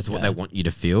job because that's what they want you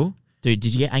to feel. Dude,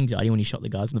 did you get anxiety when you shot the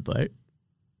guys on the boat?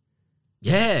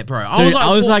 Yeah, bro. Dude,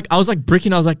 I was like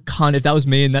bricking. I was like, cunt, if that was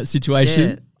me in that situation.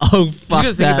 Yeah. Oh, fuck. You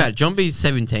gotta think about it. John B's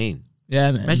 17.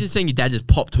 Yeah, man. Imagine seeing your dad just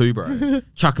pop two, bro.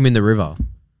 Chuck him in the river.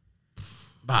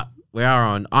 But we are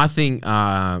on. I think,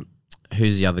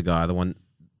 who's the other guy? The one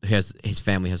who has his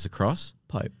family has the cross?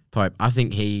 Pope. I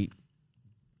think he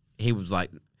was like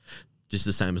just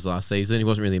the same as last season. He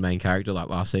wasn't really a main character like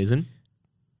last season.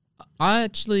 I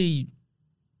actually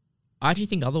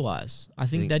think otherwise. I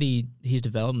think that his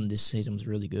development this season was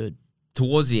really good.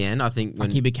 Towards the end, I think when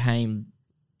he became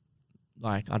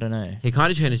like, I don't know. He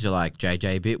kind of turned into like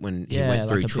JJ a bit when he went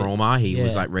through trauma. He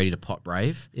was like ready to pop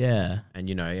brave. Yeah. And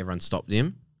everyone stopped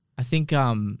him. I think he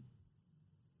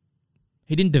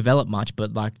didn't develop much,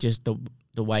 but like just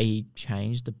the way he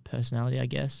changed the personality, I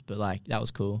guess. But like that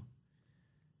was cool.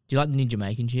 Do you like the new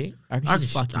Jamaican chick? I reckon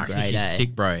she's fucking great. She's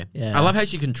sick, bro. Yeah. I love how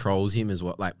she controls him as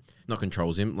well. Like, not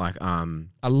controls him. Like, I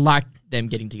like them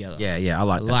getting together. Yeah. I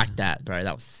like that, bro.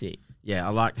 That was sick. Yeah,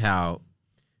 I liked how,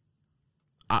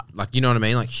 like, you know what I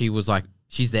mean? Like, she was like,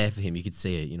 she's there for him. You could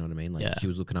see it. You know what I mean? Like, she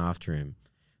was looking after him.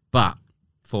 But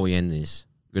before we end this,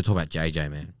 we're gonna talk about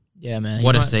JJ, man. Yeah, man.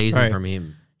 What a season from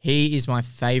him. He is my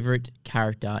favorite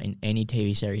character in any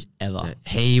TV series ever. Yeah,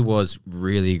 he was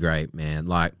really great, man.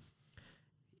 Like,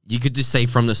 you could just see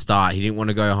from the start, he didn't want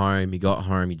to go home. He got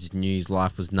home. He just knew his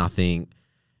life was nothing,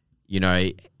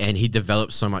 and he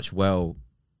developed so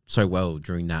well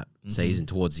during that season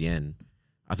towards the end.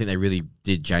 I think they really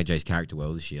did JJ's character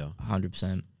well this year.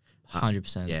 100%.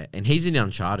 100%. Yeah, and he's in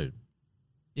Uncharted.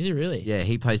 Is he really? Yeah,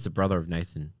 he plays the brother of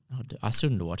Nathan. Oh, I still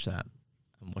need to watch that.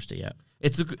 I haven't watched it yet.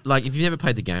 It's like, if you've never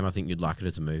played the game, I think you'd like it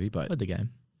as a movie. But played the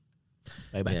game.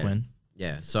 Way back when.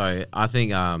 Yeah, so I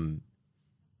think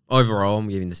overall, I'm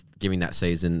giving that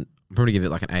season, I'm probably give it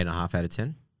like an 8.5 out of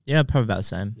 10. Yeah, probably about the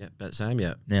same. Yeah, about the same.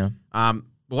 Yeah. Yeah.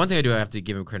 But one thing I do have to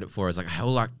give him credit for is like how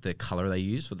like the color they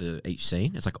use for each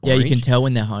scene. It's like orange. Yeah, you can tell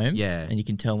when they're home. Yeah, and you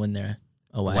can tell when they're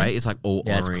away. It's like all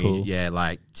orange. It's cool. Yeah,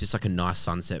 like just like a nice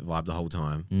sunset vibe the whole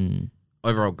time.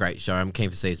 Overall, great show. I'm keen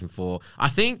for season 4. I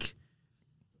think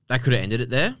they could have ended it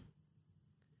there.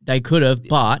 They could have,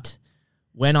 but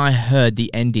when I heard the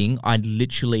ending, I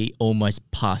literally almost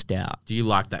passed out. Do you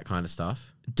like that kind of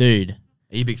stuff? Dude.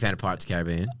 Are you a big fan of Pirates of the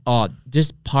Caribbean? Oh,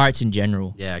 just pirates in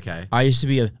general. Yeah, okay. I used to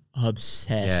be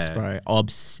obsessed, bro.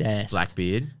 Obsessed.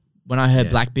 Blackbeard? When I heard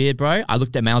Blackbeard, bro, I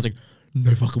looked at him and I was like,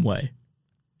 no fucking way.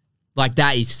 Like,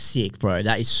 that is sick, bro.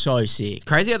 That is so sick. It's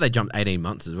crazy how they jumped 18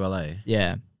 months as well, eh?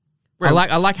 Yeah. I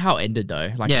like how it ended,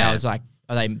 though. Like, I was like,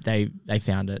 they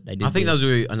found it. They did. I think they'll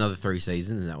do another 3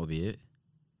 seasons and that will be it.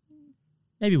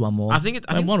 Maybe one more. I think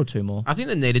one or two more. I think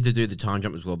they needed to do the time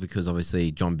jump as well because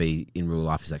obviously John B in real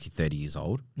life is actually 30 years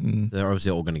old. They're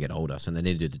obviously all going to get older, so they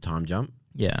need to do the time jump.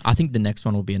 Yeah, I think the next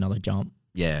one will be another jump.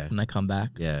 Yeah. When they come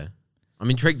back. Yeah. I'm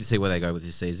intrigued to see where they go with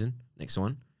this season, next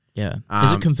one. Yeah.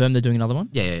 Is it confirmed they're doing another one?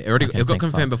 Yeah, it got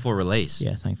confirmed before release.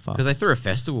 Yeah, thank fuck. Because they threw a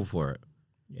festival for it.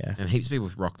 Yeah. And heaps of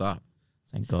people rocked up.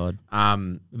 Thank God.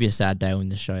 It'll be a sad day when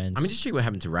the show ends. I mean, just check what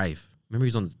happened to Rafe. Remember he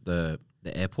was on the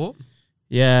airport?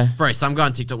 Yeah. Bro, some guy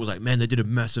on TikTok was like, man, they did a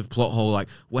massive plot hole. Like,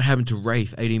 what happened to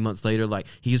Rafe 18 months later? Like,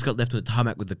 he just got left on the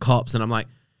tarmac with the cops. And I'm like,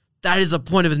 that is the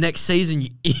point of the next season.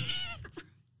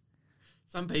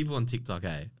 Some people on TikTok,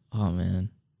 eh? Oh, man.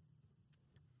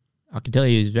 I can tell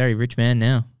you he's a very rich man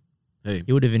now. Who?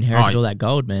 He would have inherited all that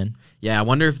gold, man. Yeah, I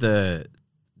wonder if the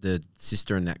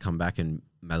sister and that come back and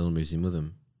Madeline moves in with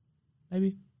them.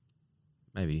 Maybe.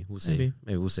 We'll see.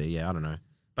 Maybe we'll see. Yeah, I don't know.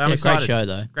 But I'm excited. Great show,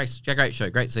 though. Great show.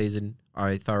 Great season.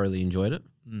 I thoroughly enjoyed it.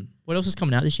 What else is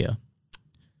coming out this year?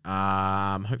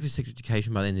 Hopefully Sex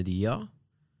Education by the end of the year.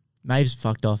 Maeve's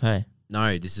fucked off, hey?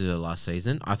 No, this is her last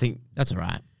season. I think That's all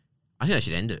right. they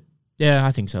should end it. Yeah,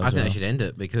 I think so. I think they should end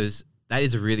it because that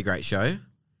is a really great show,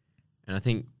 and I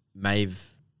think Maeve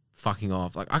fucking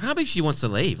off. Like, I can't believe she wants to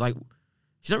leave. Like,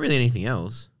 she's not really anything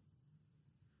else.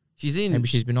 She's in. Maybe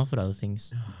she's been offered other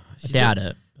things. I doubt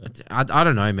it. I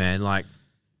don't know, man. Like,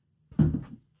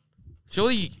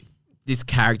 surely this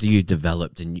character you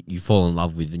developed and you fall in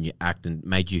love with and you act and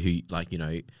made you who, like, you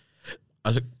know,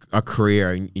 as a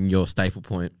career in your staple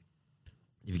point.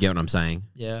 If you get what I'm saying.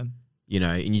 Yeah. You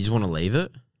know, and you just want to leave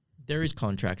it. There is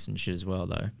contracts and shit as well,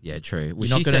 though. Yeah, true. You're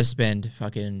not going to spend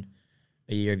fucking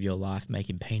a year of your life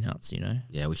making peanuts, you know?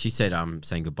 Yeah, well, she said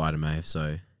saying goodbye to Maeve,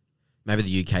 so maybe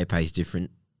the UK pays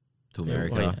different to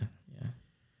America. Well, yeah.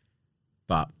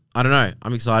 But I don't know.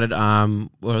 I'm excited.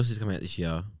 What else is coming out this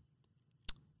year?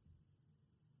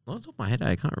 Well, off the top of my head,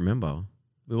 I can't remember.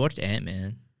 We watched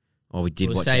Ant-Man. Oh, we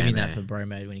did watch saving Ant-Man. that for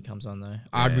Bromade when he comes on, though. Yeah.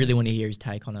 I really want to hear his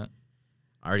take on it.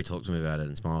 I already talked to him about it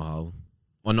in Smile Hole.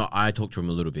 Well, not I talked to him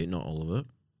a little bit, not all of it.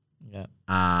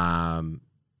 Yeah.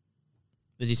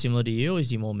 Is he similar to you or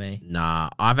is he more me? Nah,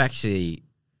 I've actually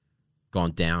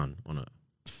gone down on it.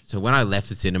 So when I left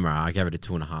the cinema, I gave it a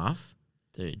 2.5.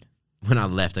 Dude. When I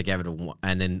left, I gave it a 1,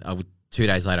 and then 2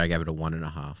 days later, I gave it a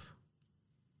 1.5.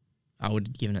 I would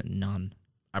have given it none.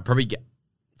 I probably get.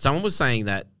 Someone was saying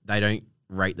that they don't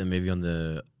rate the movie on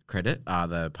the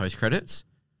post credits.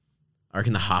 I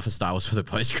reckon the half a star was for the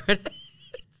post credits.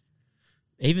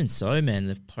 Even so, man,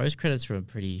 the post credits were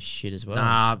pretty shit as well.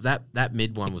 Nah, that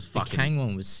mid one was fucking. The Kang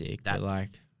one was sick. But like,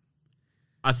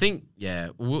 I think, yeah.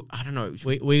 I don't know.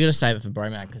 We got to save it for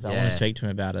Bromac because I want to speak to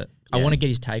him about it. Yeah. I want to get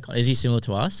his take on. Is he similar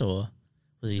to us or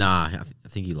was he? Nah, I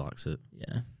think he likes it.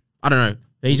 Yeah, I don't know.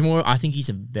 But he's more. I think he's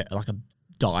a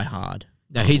diehard.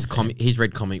 No, he's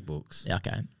read comic books. Yeah,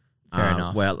 okay, fair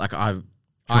enough. Well, like I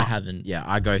haven't. Yeah,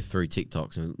 I go through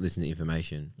TikToks and listen to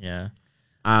information. Yeah,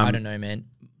 I don't know, man.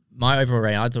 My overall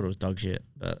rating, I thought it was dog shit,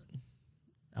 but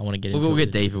I want to get into it. We'll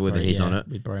get deeper with it. He's on it.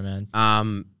 With Bro,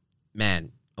 man.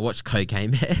 Man, I watched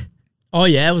Cocaine Bear. Oh,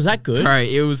 yeah? Was that good? Bro,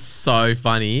 it was so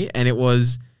funny. And it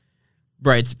was,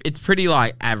 bro, it's pretty,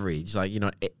 like, average. Like, you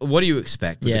know, what do you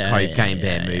expect with the Cocaine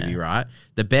Bear movie, right?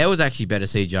 The bear was actually better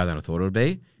CGI than I thought it would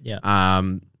be. Yeah.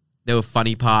 There were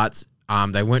funny parts.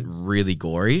 They weren't really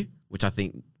gory, which I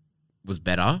think was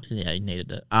better. Yeah, he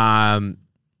needed it.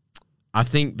 I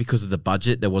think because of the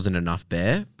budget, there wasn't enough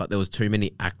bear, but there was too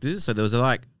many actors. So there was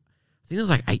I think there was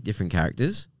like 8 different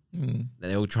characters that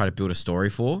they all try to build a story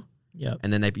for. Yeah.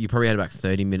 And then you probably had about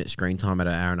 30-minute screen time at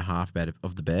an hour and a half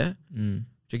of the bear,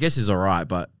 which I guess is all right,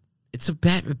 but it's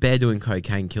about a bear doing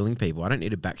cocaine, killing people. I don't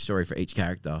need a backstory for each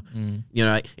character. You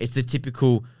know, it's the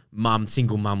typical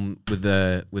single mum with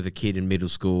a kid in middle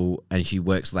school and she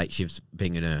works late shifts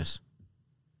being a nurse.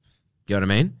 You know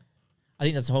what I mean? I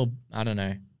think that's the whole, I don't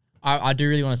know. I do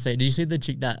really want to say, did you see the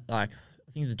chick that, like,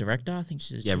 I think the director? I think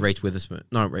she's... Yeah, Reese Witherspoon.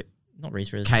 No, not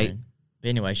Reese Witherspoon. Kate. But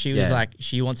anyway, she was like,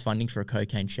 she wants funding for a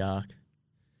cocaine shark.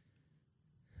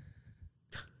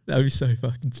 That would be so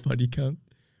fucking funny, cunt.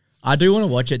 I do want to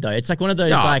watch it, though. It's like one of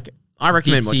those, like... I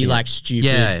recommend watching like, it. stupid...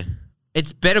 Yeah.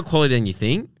 It's better quality than you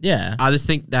think. Yeah. I just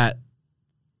think that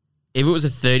if it was a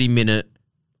 30-minute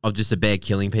of just a bear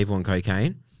killing people on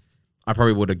cocaine, I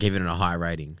probably would have given it a high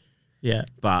rating. Yeah.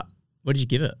 But... What did you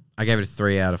give it? I gave it a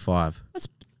 3 out of 5. That's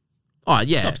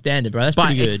top standard, bro. That's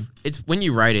pretty good. It's when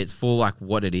you rate it, it's for like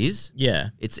what it is. Yeah.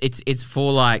 It's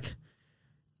for like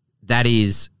that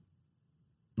is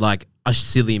like a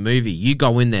silly movie. You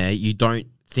go in there, you don't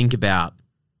think about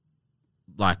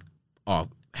like, oh,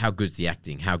 how good's the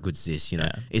acting? How good's this? You know,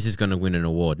 is this going to win an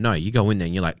award? No, you go in there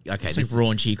and you're like, okay, it's this like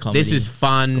raunchy comedy. This is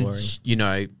fun. Gory. You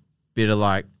know, bit of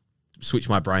like switch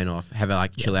my brain off, have a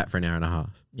like chill out for an hour and a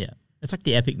half. Yeah. It's like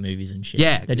the epic movies and shit.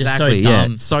 Yeah, they're exactly.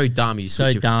 Just so dumb. Yeah, so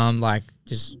dumb. So dumb. Like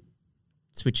just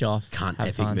switch off. Can't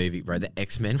epic fun. Movie, bro. The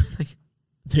X-Men.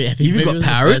 The epic You've got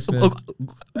powers. And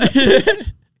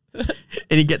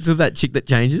he gets with that chick that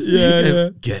changes. Yeah.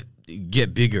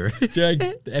 Get bigger. Jack,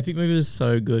 the epic movie was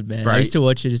so good, man. Bro, I used to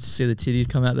watch it just to see the titties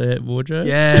come out the wardrobe.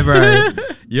 Yeah, bro.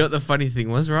 You know what the funny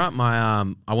thing was, right? My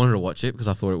I wanted to watch it because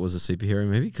I thought it was a superhero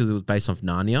movie because it was based off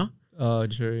Narnia. Oh,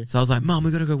 true. So I was like, Mum,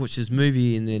 we got to go watch this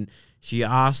movie. And then she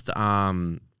asked,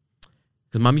 because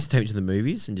Mum used to take me to the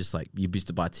movies and just like, you used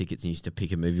to buy tickets and you used to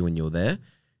pick a movie when you were there.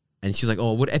 And she was like,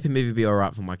 oh, would epic movie be all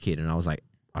right for my kid? And I was like,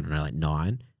 I don't know, like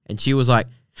 9. And she was like,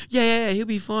 yeah, he'll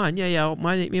be fine. Yeah.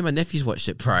 Me and my nephews watched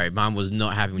it. Bro, Mum was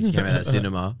not happy when she came out of that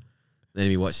cinema. Then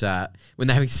we watched that. When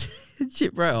they're having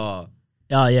shit, bro.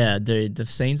 Oh, yeah, dude. The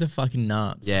scenes are fucking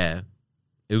nuts. Yeah.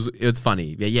 It was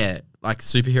funny. Yeah. Like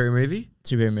superhero movie?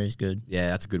 Superhero movie's good. Yeah,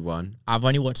 that's a good one. I've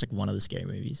only watched like one of the scary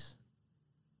movies.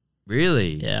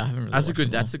 Really? Yeah, I haven't really. That's a watched good.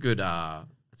 them all. That's a good.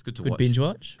 That's good to Good watch. binge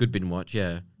watch. Good binge watch.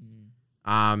 Yeah.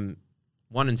 1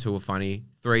 and 2 are funny.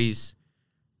 3's.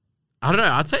 I don't know.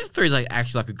 I'd say 3's like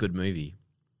actually like a good movie.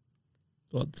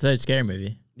 What, the third scary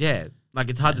movie? Yeah. Like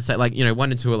it's hard to say. Like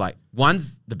 1 and 2 are like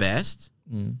 1's the best.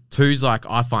 Mm. 2's like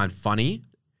I find funny.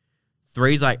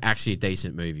 3's like actually a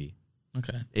decent movie.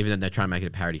 Okay. Even though they're trying to make it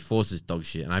a parody. 4's is dog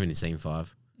shit, and I haven't even seen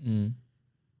 5. Mm.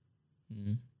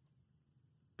 Mm.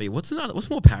 But what's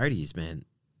more parodies, man?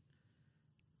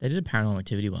 They did a Paranormal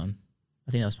Activity one.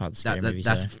 I think that was part of the scary movie.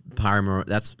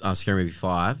 That's Scary Movie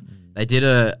 5. They did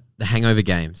the Hangover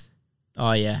games.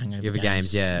 Oh yeah, Hangover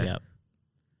games. Yeah. Yep.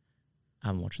 I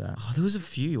haven't watched that. Oh, there was a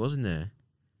few, wasn't there?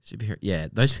 Superhero. Yeah,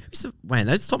 those movies. Man,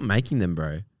 they stopped making them,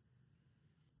 bro.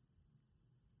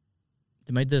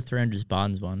 They made the 300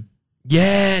 Spartans one.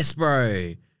 Yes,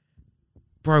 bro.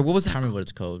 Bro, what was that? I can't remember what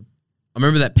it's called. I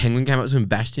remember that penguin came up to him and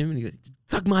bashed him, and he goes,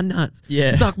 "Suck my nuts."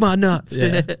 Yeah. Suck my nuts.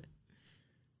 Yeah.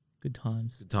 Good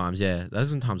times. Good times. Yeah,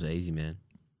 those times are easy, man.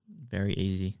 Very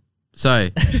easy. So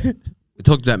we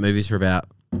talked about movies for about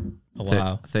a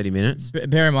while, 30 minutes.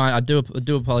 Bear in mind, I do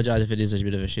apologize if it is a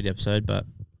bit of a shitty episode, but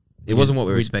it wasn't what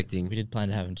we were expecting. We did plan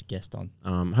to have him to guest on.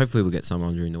 Hopefully we'll get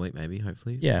someone during the week. Maybe.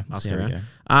 Hopefully. Yeah. Ask around.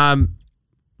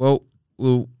 Well,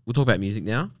 we'll talk about music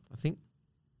now, I think.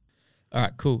 All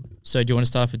right. Cool. So do you want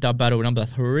to start off with dub battle number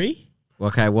 3?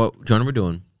 Okay. What genre are we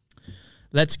doing?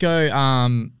 Let's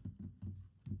go.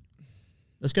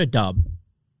 Let's go dub.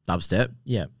 Dubstep.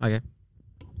 Yeah. Okay.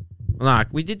 Well, no,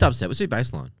 we did dubstep. Let's do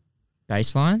bassline.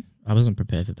 Bassline? I wasn't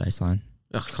prepared for bassline.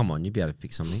 Oh, come on, you'd be able to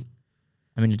pick something.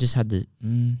 I mean, it just had the.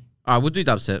 All right, we'll do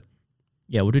dubstep.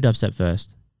 Yeah, we'll do dubstep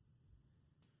first.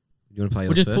 You want to play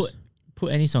yours first? We'll just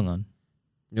put any song on.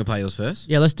 You want to play yours first?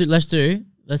 Yeah, let's do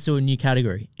a new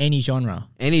category. Any genre.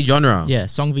 Any genre. Yeah,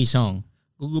 song v song.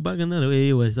 But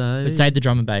save the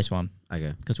drum and bass one.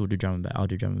 Okay. Because we'll do drum and bass. I'll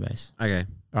do drum and bass. Okay.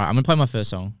 All right, I'm gonna play my first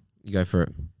song. You go for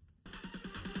it.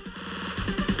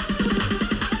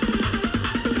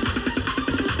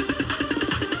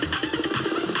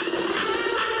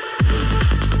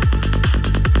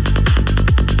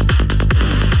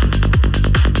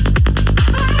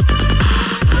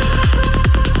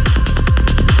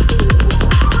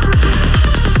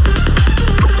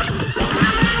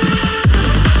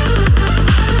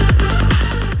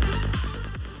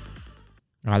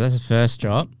 All right, that's the first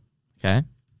drop. Okay.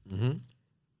 Mm-hmm.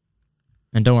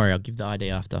 And don't worry, I'll give the ID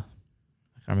after.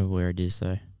 I can't remember where it is, so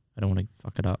I don't want to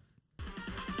fuck it up.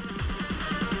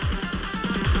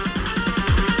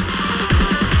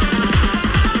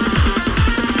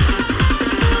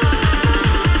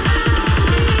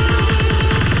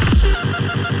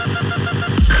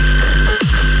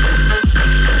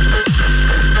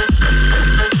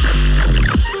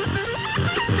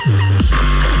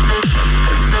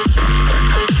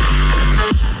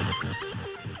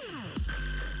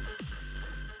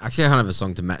 Actually, I can't have a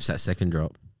song to match that second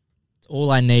drop. All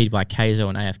I Need by Keizo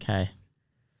and AFK.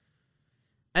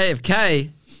 AFK?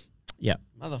 Yep.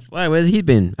 Wait, where's he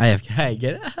been? AFK,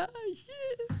 get it?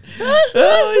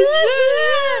 Oh,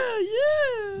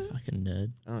 yeah. Fucking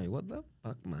nerd. Oh, what the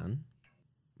fuck, man?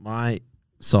 My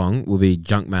song will be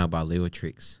Junk Mail by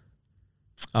Tricks.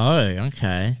 Oh,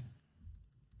 okay.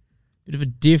 Bit of a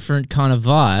different kind of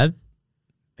vibe.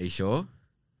 Are you sure?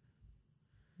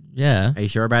 Yeah. Are you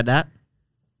sure about that?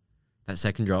 That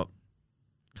second drop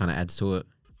kind of adds to it.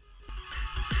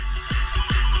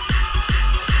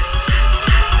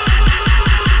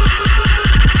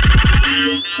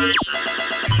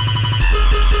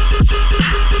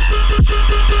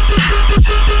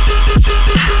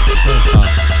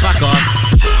 Fuck off.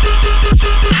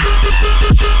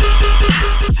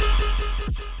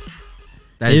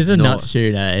 It is a nuts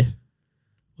tune, eh?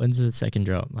 When's the second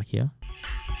drop? Like here?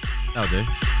 That'll do.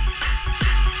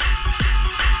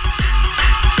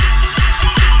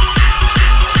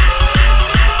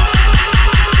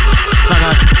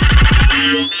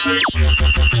 He's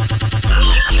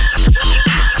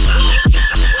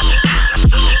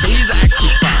actually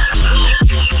fucked.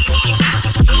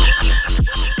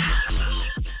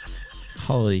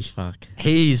 Holy fuck.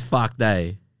 He's fucked,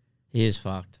 eh? He is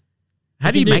fucked.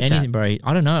 How do you make anything, that? bro?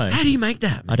 I don't know. How do you make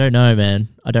that, man? I don't know, man.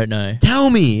 I don't know. Tell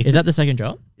me. Is that the second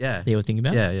drop Yeah. that you were thinking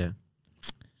about? Yeah, yeah.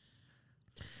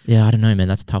 Yeah, I don't know, man.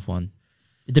 That's a tough one.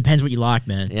 It depends what you like,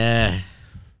 man. Yeah.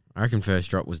 I reckon first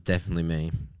drop was definitely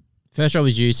me. First drop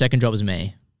was you. Second drop was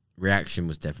me. Reaction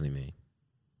was definitely me.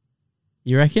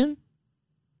 You reckon?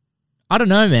 I don't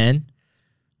know, man.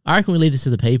 I reckon we leave this to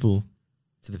the people.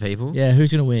 To the people? Yeah,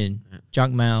 who's going to win?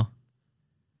 Junk mail.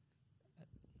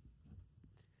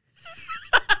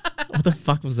 What the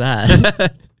fuck was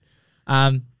that?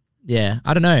 Yeah,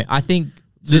 I don't know. I think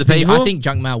To the people? I think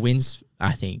junk mail wins.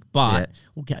 I think, but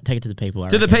we'll take it to the people.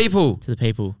 To the people. To the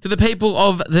people. To the people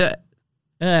of the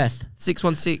Earth.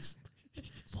 616.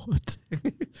 What?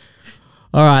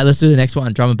 All right, let's do the next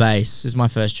one. Drum and bass. This is my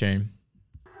first tune.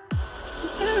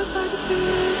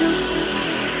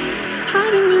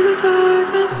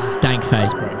 Stank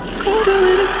face, bro.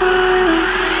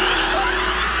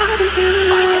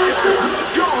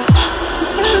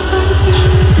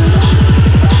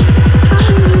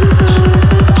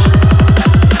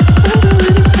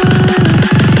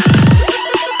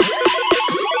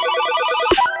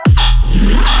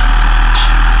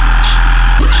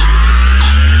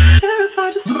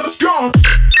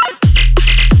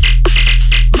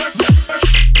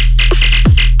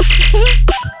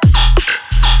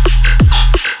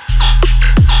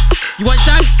 You want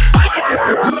some?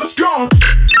 Let's go.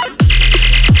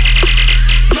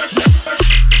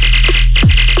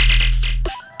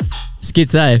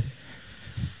 Schizo.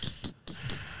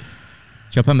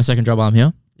 Should I play my second drum while I'm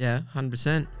here? Yeah,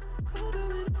 100%.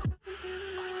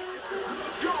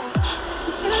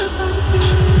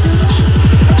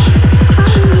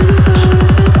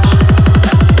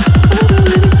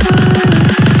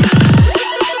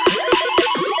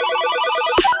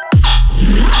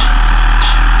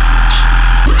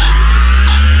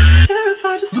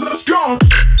 Let's go.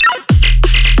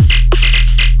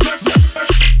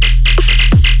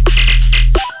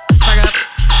 Back up.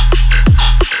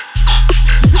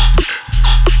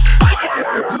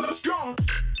 Let's go.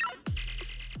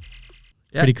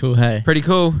 Yeah. Pretty cool, hey. Pretty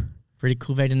cool. Pretty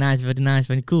cool, very nice,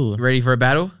 very cool. Ready for a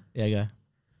battle? Yeah, go.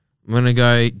 I'm going to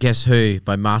go Guess Who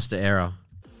by Master Error.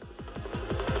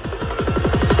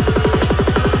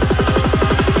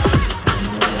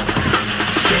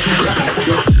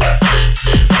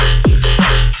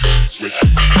 Switch.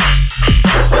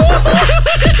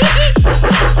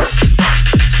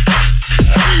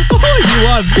 Oh, you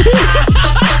won.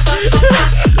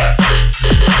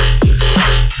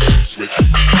 Switch.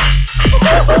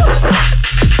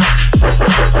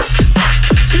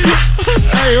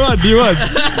 Hey, you won.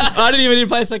 I didn't even need to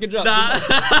play a second drum. What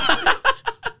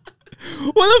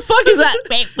the fuck is that?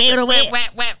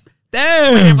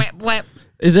 Damn.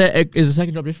 Is the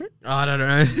second drum different? Oh, I don't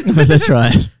know. Let's try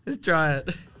it. Let's try it.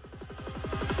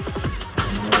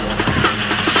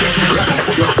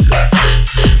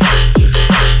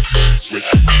 Switch.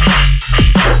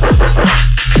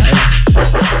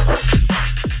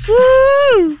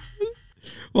 Woo!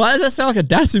 Why does that sound like a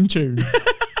Dasim tune?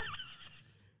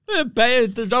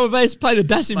 The drum and bass played a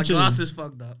Dasim My tune. glasses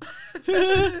fucked up.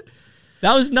 That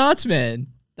was nuts, man.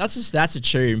 That's a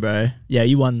tune, bro. Yeah,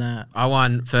 you won that. I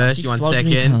won first, you won flogged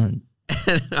me, second. cunt.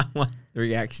 And I won the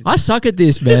reaction. I suck at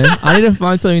this, man. I need to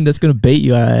find something that's gonna beat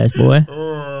your ass, boy.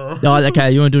 Oh,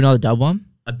 okay, you want to do another dub one?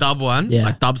 A dub one? Yeah.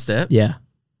 Like dubstep? Yeah.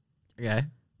 Okay.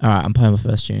 All right, I'm playing my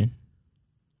first tune.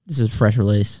 This is a fresh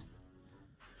release.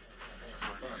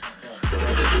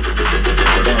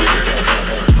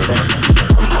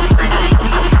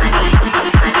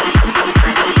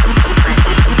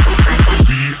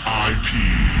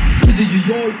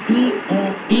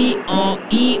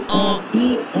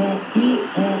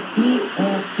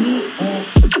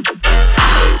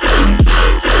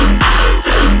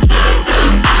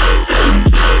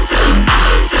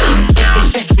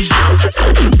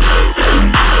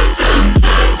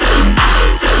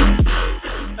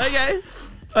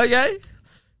 Okay.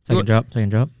 Second drop.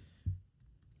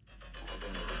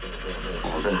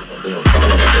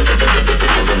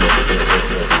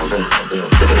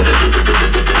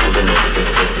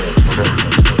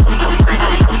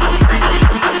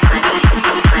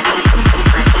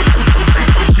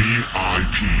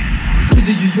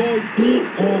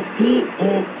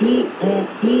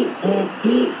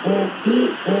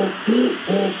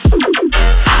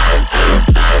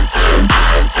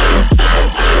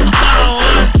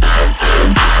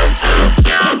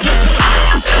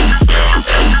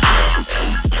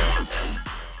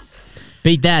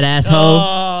 Beat that, asshole.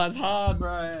 Oh, that's hard,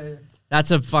 bro.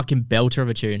 That's a fucking belter of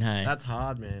a tune, hey. That's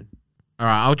hard, man. All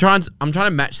right, I'm trying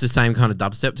to match the same kind of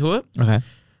dubstep to it. Okay.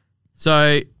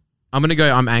 So I'm gonna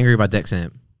go I'm Angry by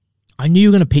Dexamp. I knew you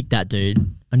were going to pick that, dude.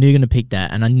 I knew you were going to pick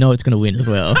that, and I know it's going to win as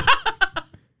well.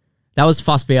 That was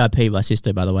Fuss VIP by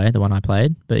Sisto, by the way, the one I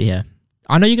played. But yeah,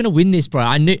 I know you're going to win this, bro.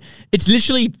 I knew it's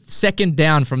literally second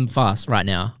down from Fuss right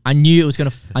now. I knew you were going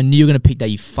to pick that,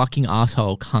 you fucking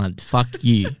asshole cunt. Fuck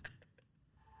you.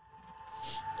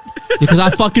 Because I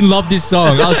fucking love this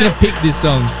song. I was going to pick this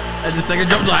song. And the second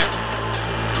drop's like,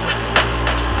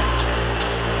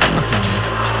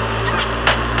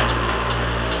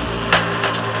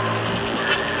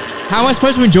 how am I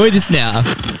supposed to enjoy this now?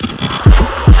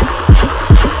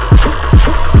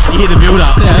 hear the build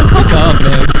up. Yeah, fuck off,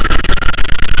 man.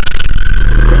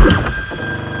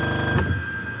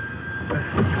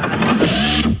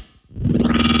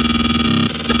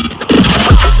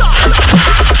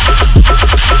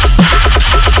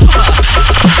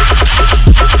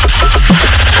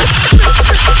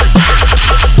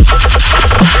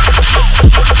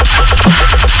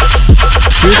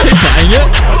 Should we keep playing it?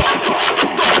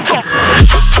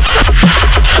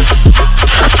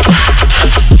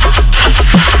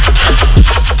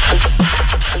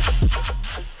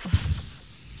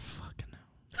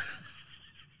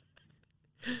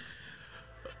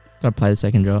 Did I play the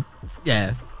second drop?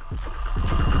 Yeah.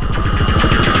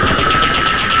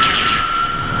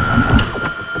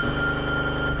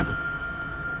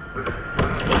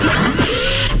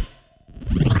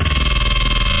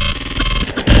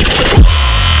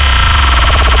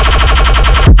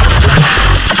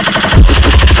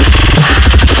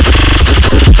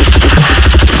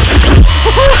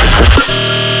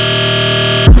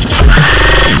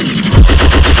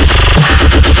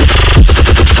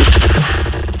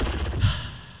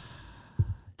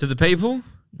 To the people?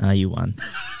 Nah, you won.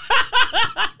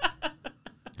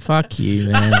 Fuck you,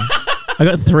 man. I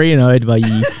got 3-0'd by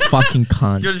you fucking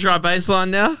cunt. Do you want to try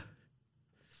baseline now?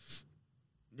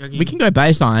 We can go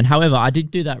baseline. However, I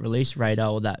did do that release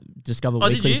radar or that Discover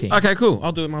Weekly did you? thing. Okay, cool.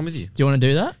 I'll do it mine with you. Do you want to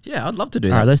do that? Yeah, I'd love to do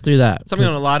All that. right, let's do that. Something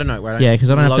on a lighter note. Where Yeah, because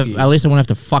I don't have to. you. At least I won't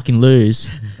have to fucking lose.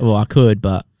 Well, I could,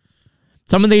 but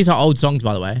some of these are old songs,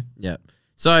 by the way. Yeah.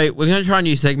 So we're going to try a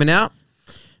new segment out.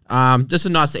 Just a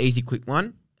nice, easy, quick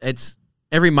one. It's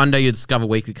every Monday your Discover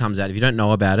Weekly comes out. If you don't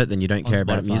know about it, then you don't care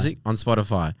about music on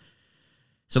Spotify.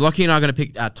 So Lockie and I are going to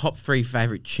pick our top 3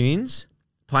 favorite tunes,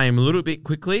 play them a little bit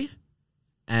quickly,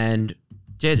 and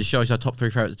yeah, just show us our top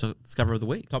 3 favorite Discover of the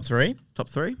week. Top 3? Top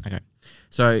 3. Okay.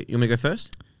 So you want me to go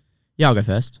first? Yeah, I'll go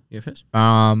first. You go first.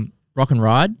 Rock and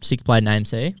Ride, 6 Played and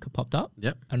AMC, popped up.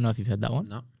 Yep. I don't know if you've heard that one.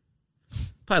 No.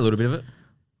 Play a little bit of it.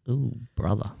 Ooh,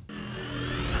 brother.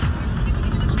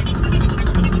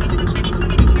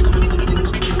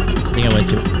 I think I went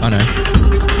to. Oh no.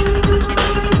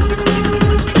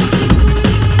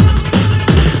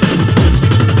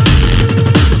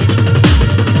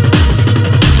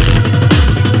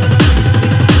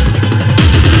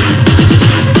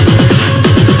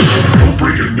 Don't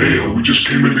break a nail, we just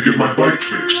came in to get my bike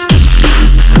fixed.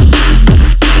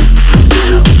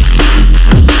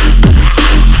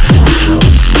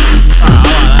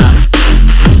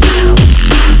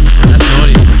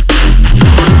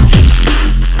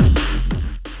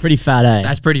 Pretty fat, eh?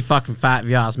 That's pretty fucking fat if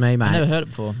you ask me, mate. I never heard it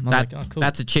before. I was like, oh, cool.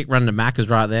 That's a chick running the Macca's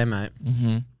right there, mate.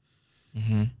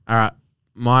 Mm-hmm. All right.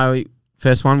 My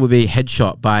first one would be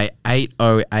Headshot by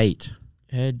 808.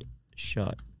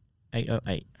 Headshot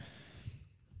 808.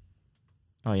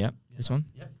 Oh, yeah. This one?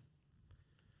 Yep.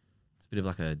 It's a bit of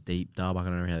like a deep dub. I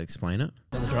don't know how to explain it.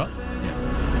 On the drop? Yeah.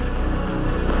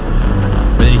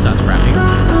 But then he starts rapping.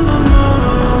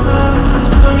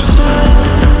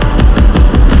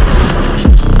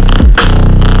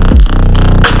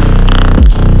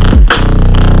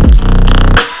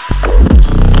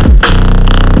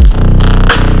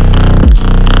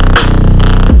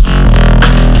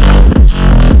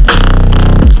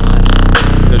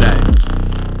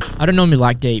 I don't normally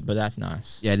like deep, but that's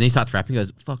nice. Yeah, then he starts rapping. He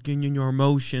goes, fucking in your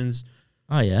emotions.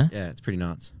 Oh, yeah? Yeah, it's pretty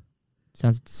nuts.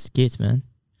 Sounds skits, man.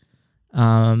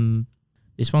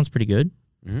 This one's pretty good.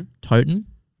 Mm-hmm. Toten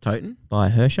Toten? by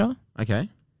Hersha. Okay.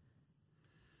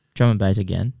 Drum and bass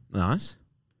again. Nice.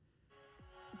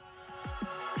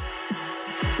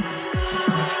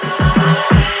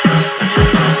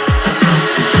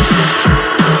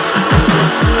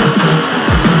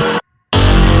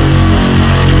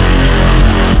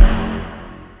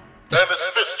 And his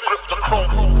fist gripped the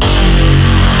chrome.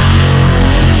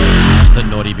 It's a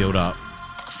naughty build up.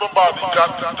 Somebody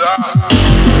got to die.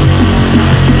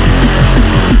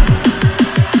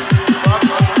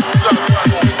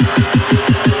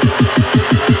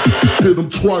 Hit him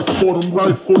twice, caught him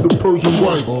right for the Persian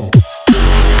wife.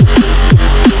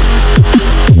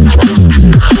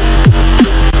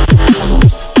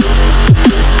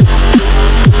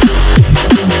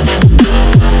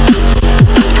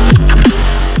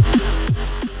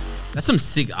 That's some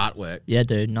sick artwork. Yeah,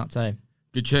 dude. Nuts, eh?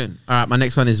 Good tune. All right, my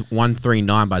next one is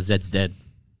 139 by Zed's Dead.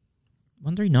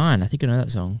 139. I think I know that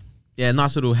song. Yeah,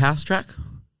 nice little house track.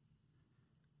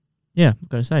 Yeah,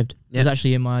 got it saved. Yeah. It was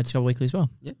actually in my Discover Weekly as well.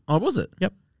 Yeah. Oh, was it?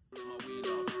 Yep.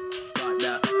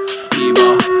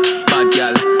 Fever, bad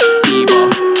gal, fever,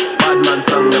 bad man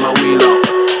song them a wheel up.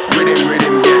 Rhythm,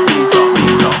 rhythm, get beat up,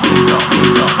 beat up, beat up,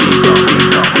 beat up, beat up,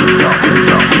 beat up, beat up,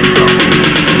 beat up, beat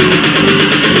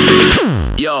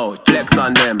up. Yo, flex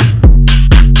on them.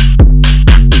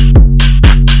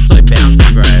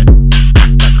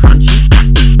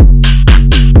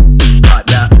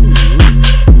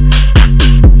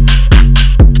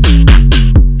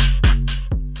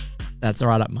 That's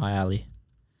right up my alley.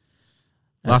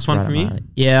 Last one right from up you? my alley.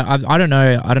 Yeah, I don't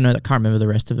know. I can't remember the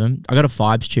rest of them. I got a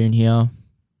Vibes tune here,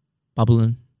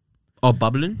 bubbling. Oh,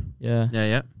 bubbling. Yeah,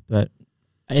 Yeah. but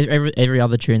every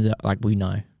other tune that like we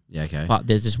know. Yeah. Okay. But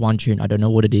there's this one tune I don't know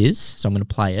what it is, so I'm gonna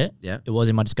play it. Yeah. It was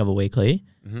in my Discover Weekly,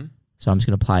 Mm-hmm. so I'm just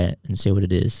gonna play it and see what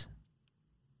it is,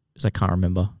 because I can't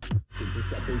remember.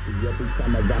 Every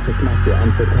time I rap a smash it,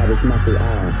 I'm so charismatic,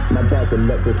 my bars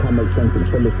electric, I'm eccentric,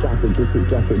 full of static, this is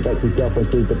graphic, back to girlfriend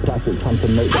through the plastic, time to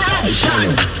make the party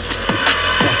panic.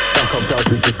 Stuck up girls,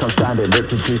 we just can't stand it,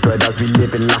 ripped and cheaper as we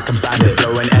living like a bandit,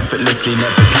 flowing effortlessly,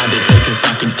 never planned it, taking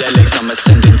psychedelics, I'm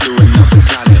ascending to another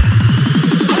planet.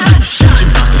 Changing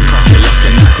back and crack it like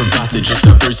an acrobatic, just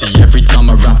so Brucey, every time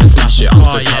I rap and smash it, I'm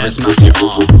so charismatic,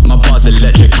 my bars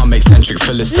electric, I'm eccentric,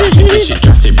 full of static, this shit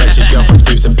drastic, wretched girlfriend's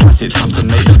boobs and plastic, time to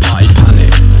make the party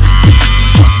panic.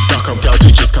 Stuck up girls,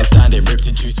 we just can't stand it, ripped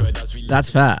and juice where does we. That's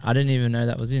fat. I didn't even know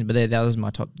that was in, but that was my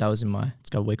top. That was in my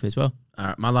Discover Weekly as well. All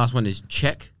right, my last one is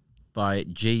Check by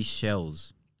G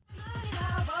Shells.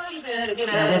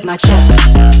 Where's my check?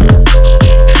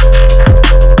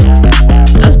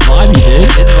 That's vibey, dude.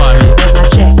 It's vibey. Where's my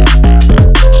check?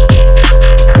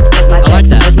 Where's my check? I like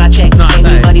that. Where's my check? Nice, Ain't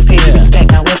eh? nobody pay me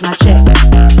respect. Now where's my check?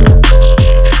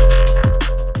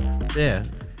 Yeah.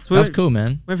 So That's cool,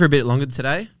 man. Went for a bit longer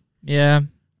today. Yeah,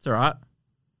 It's all right.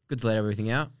 Good to let everything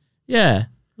out. yeah.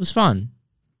 It was fun.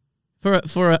 For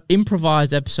an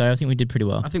improvised episode, I think we did pretty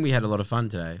well. I think we had a lot of fun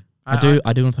today. I do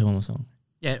want to play one more song.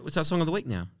 Yeah, what's our song of the week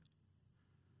now?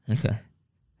 Okay.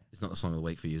 It's not the song of the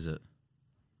week for you, is it?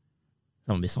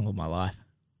 That would be song of my life.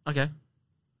 Okay.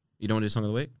 You don't want to do song of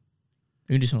the week?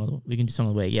 We can do song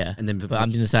of the week, yeah. And then But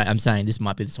I'm saying this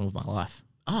might be the song of my life.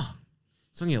 Oh,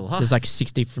 song of your life. There's like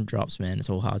 6 different drops, man. It's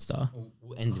all hard stuff.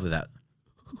 We'll end with that.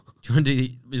 Do you want to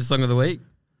do the song of the week?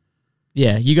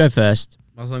 Yeah, you go first.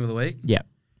 My song of the week? Yeah.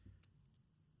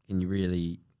 Can you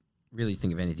really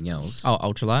think of anything else? Oh,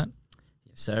 Ultralight.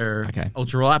 Yes, sir. Okay.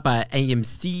 Ultralight by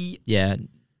AMC. Yeah,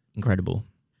 incredible.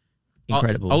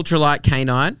 Incredible. Ultralight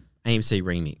K9 AMC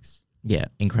remix. Yeah,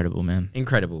 incredible, man.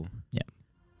 Incredible. Yeah.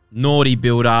 Naughty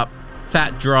build up.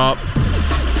 Fat drop.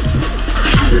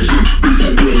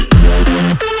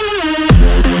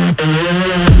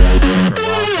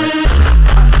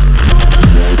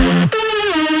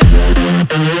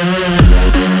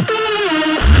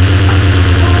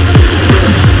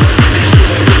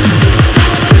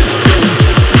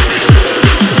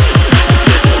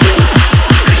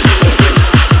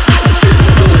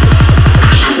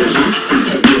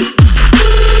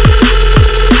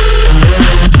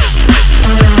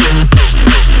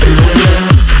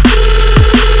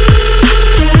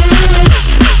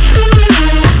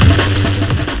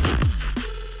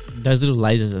 Those little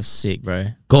lasers are sick, bro.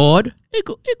 God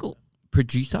Ickle.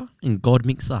 producer and God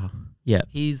mixer. Yeah,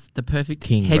 He's the perfect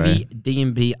King, heavy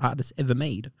D&B artist ever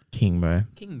made. king, bro.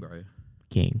 King, bro.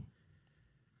 King.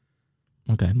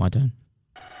 Okay, my turn.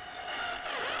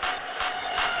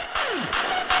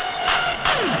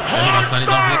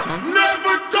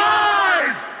 Never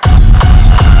dies!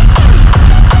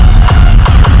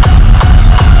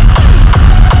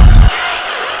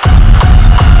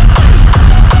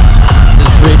 This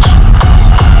is Rich.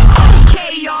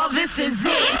 Okay, y'all, this is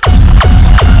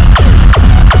it.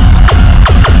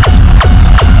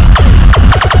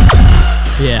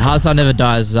 Yeah, Hard Side Never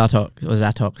Dies,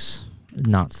 Zatox.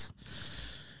 Nuts.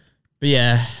 But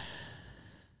yeah,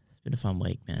 it's been a fun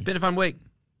week, man. Been a fun week.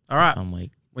 All right. Fun week.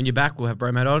 When you're back, we'll have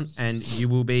Bromate on, and you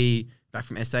will be back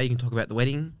from SA. You can talk about the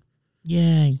wedding,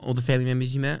 Yay. all the family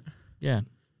members you met. Yeah.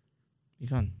 Be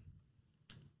fun.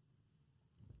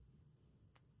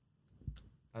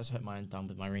 I just hurt my own thumb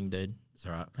with my ring, dude. It's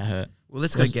all right. That hurt. Well,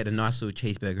 let's go get a nice little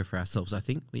cheeseburger for ourselves. I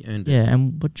think we earned it. Yeah,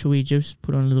 and what should we just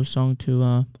put on a little song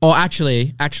to... Oh,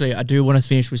 actually, I do want to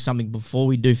finish with something before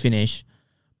we do finish.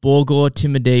 Borgore,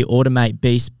 Timothy, Automate,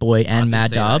 Beast Boy, and did Mad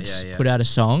see that, Dubs yeah. put out a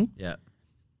song. Yeah.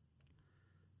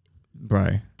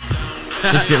 Bro.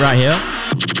 This bit right here.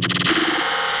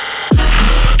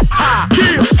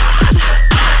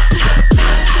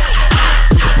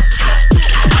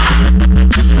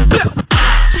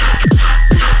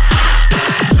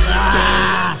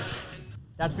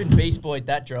 That's been Beast Boyed,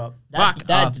 that drop. Fuck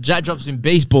off. That drop's been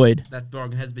Beast Boyed. That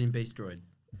dog has been destroyed.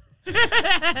 All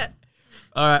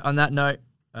right, on that note,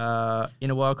 in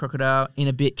a while, Crocodile, in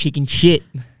a bit, chicken shit.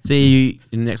 See you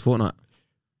in the next fortnight.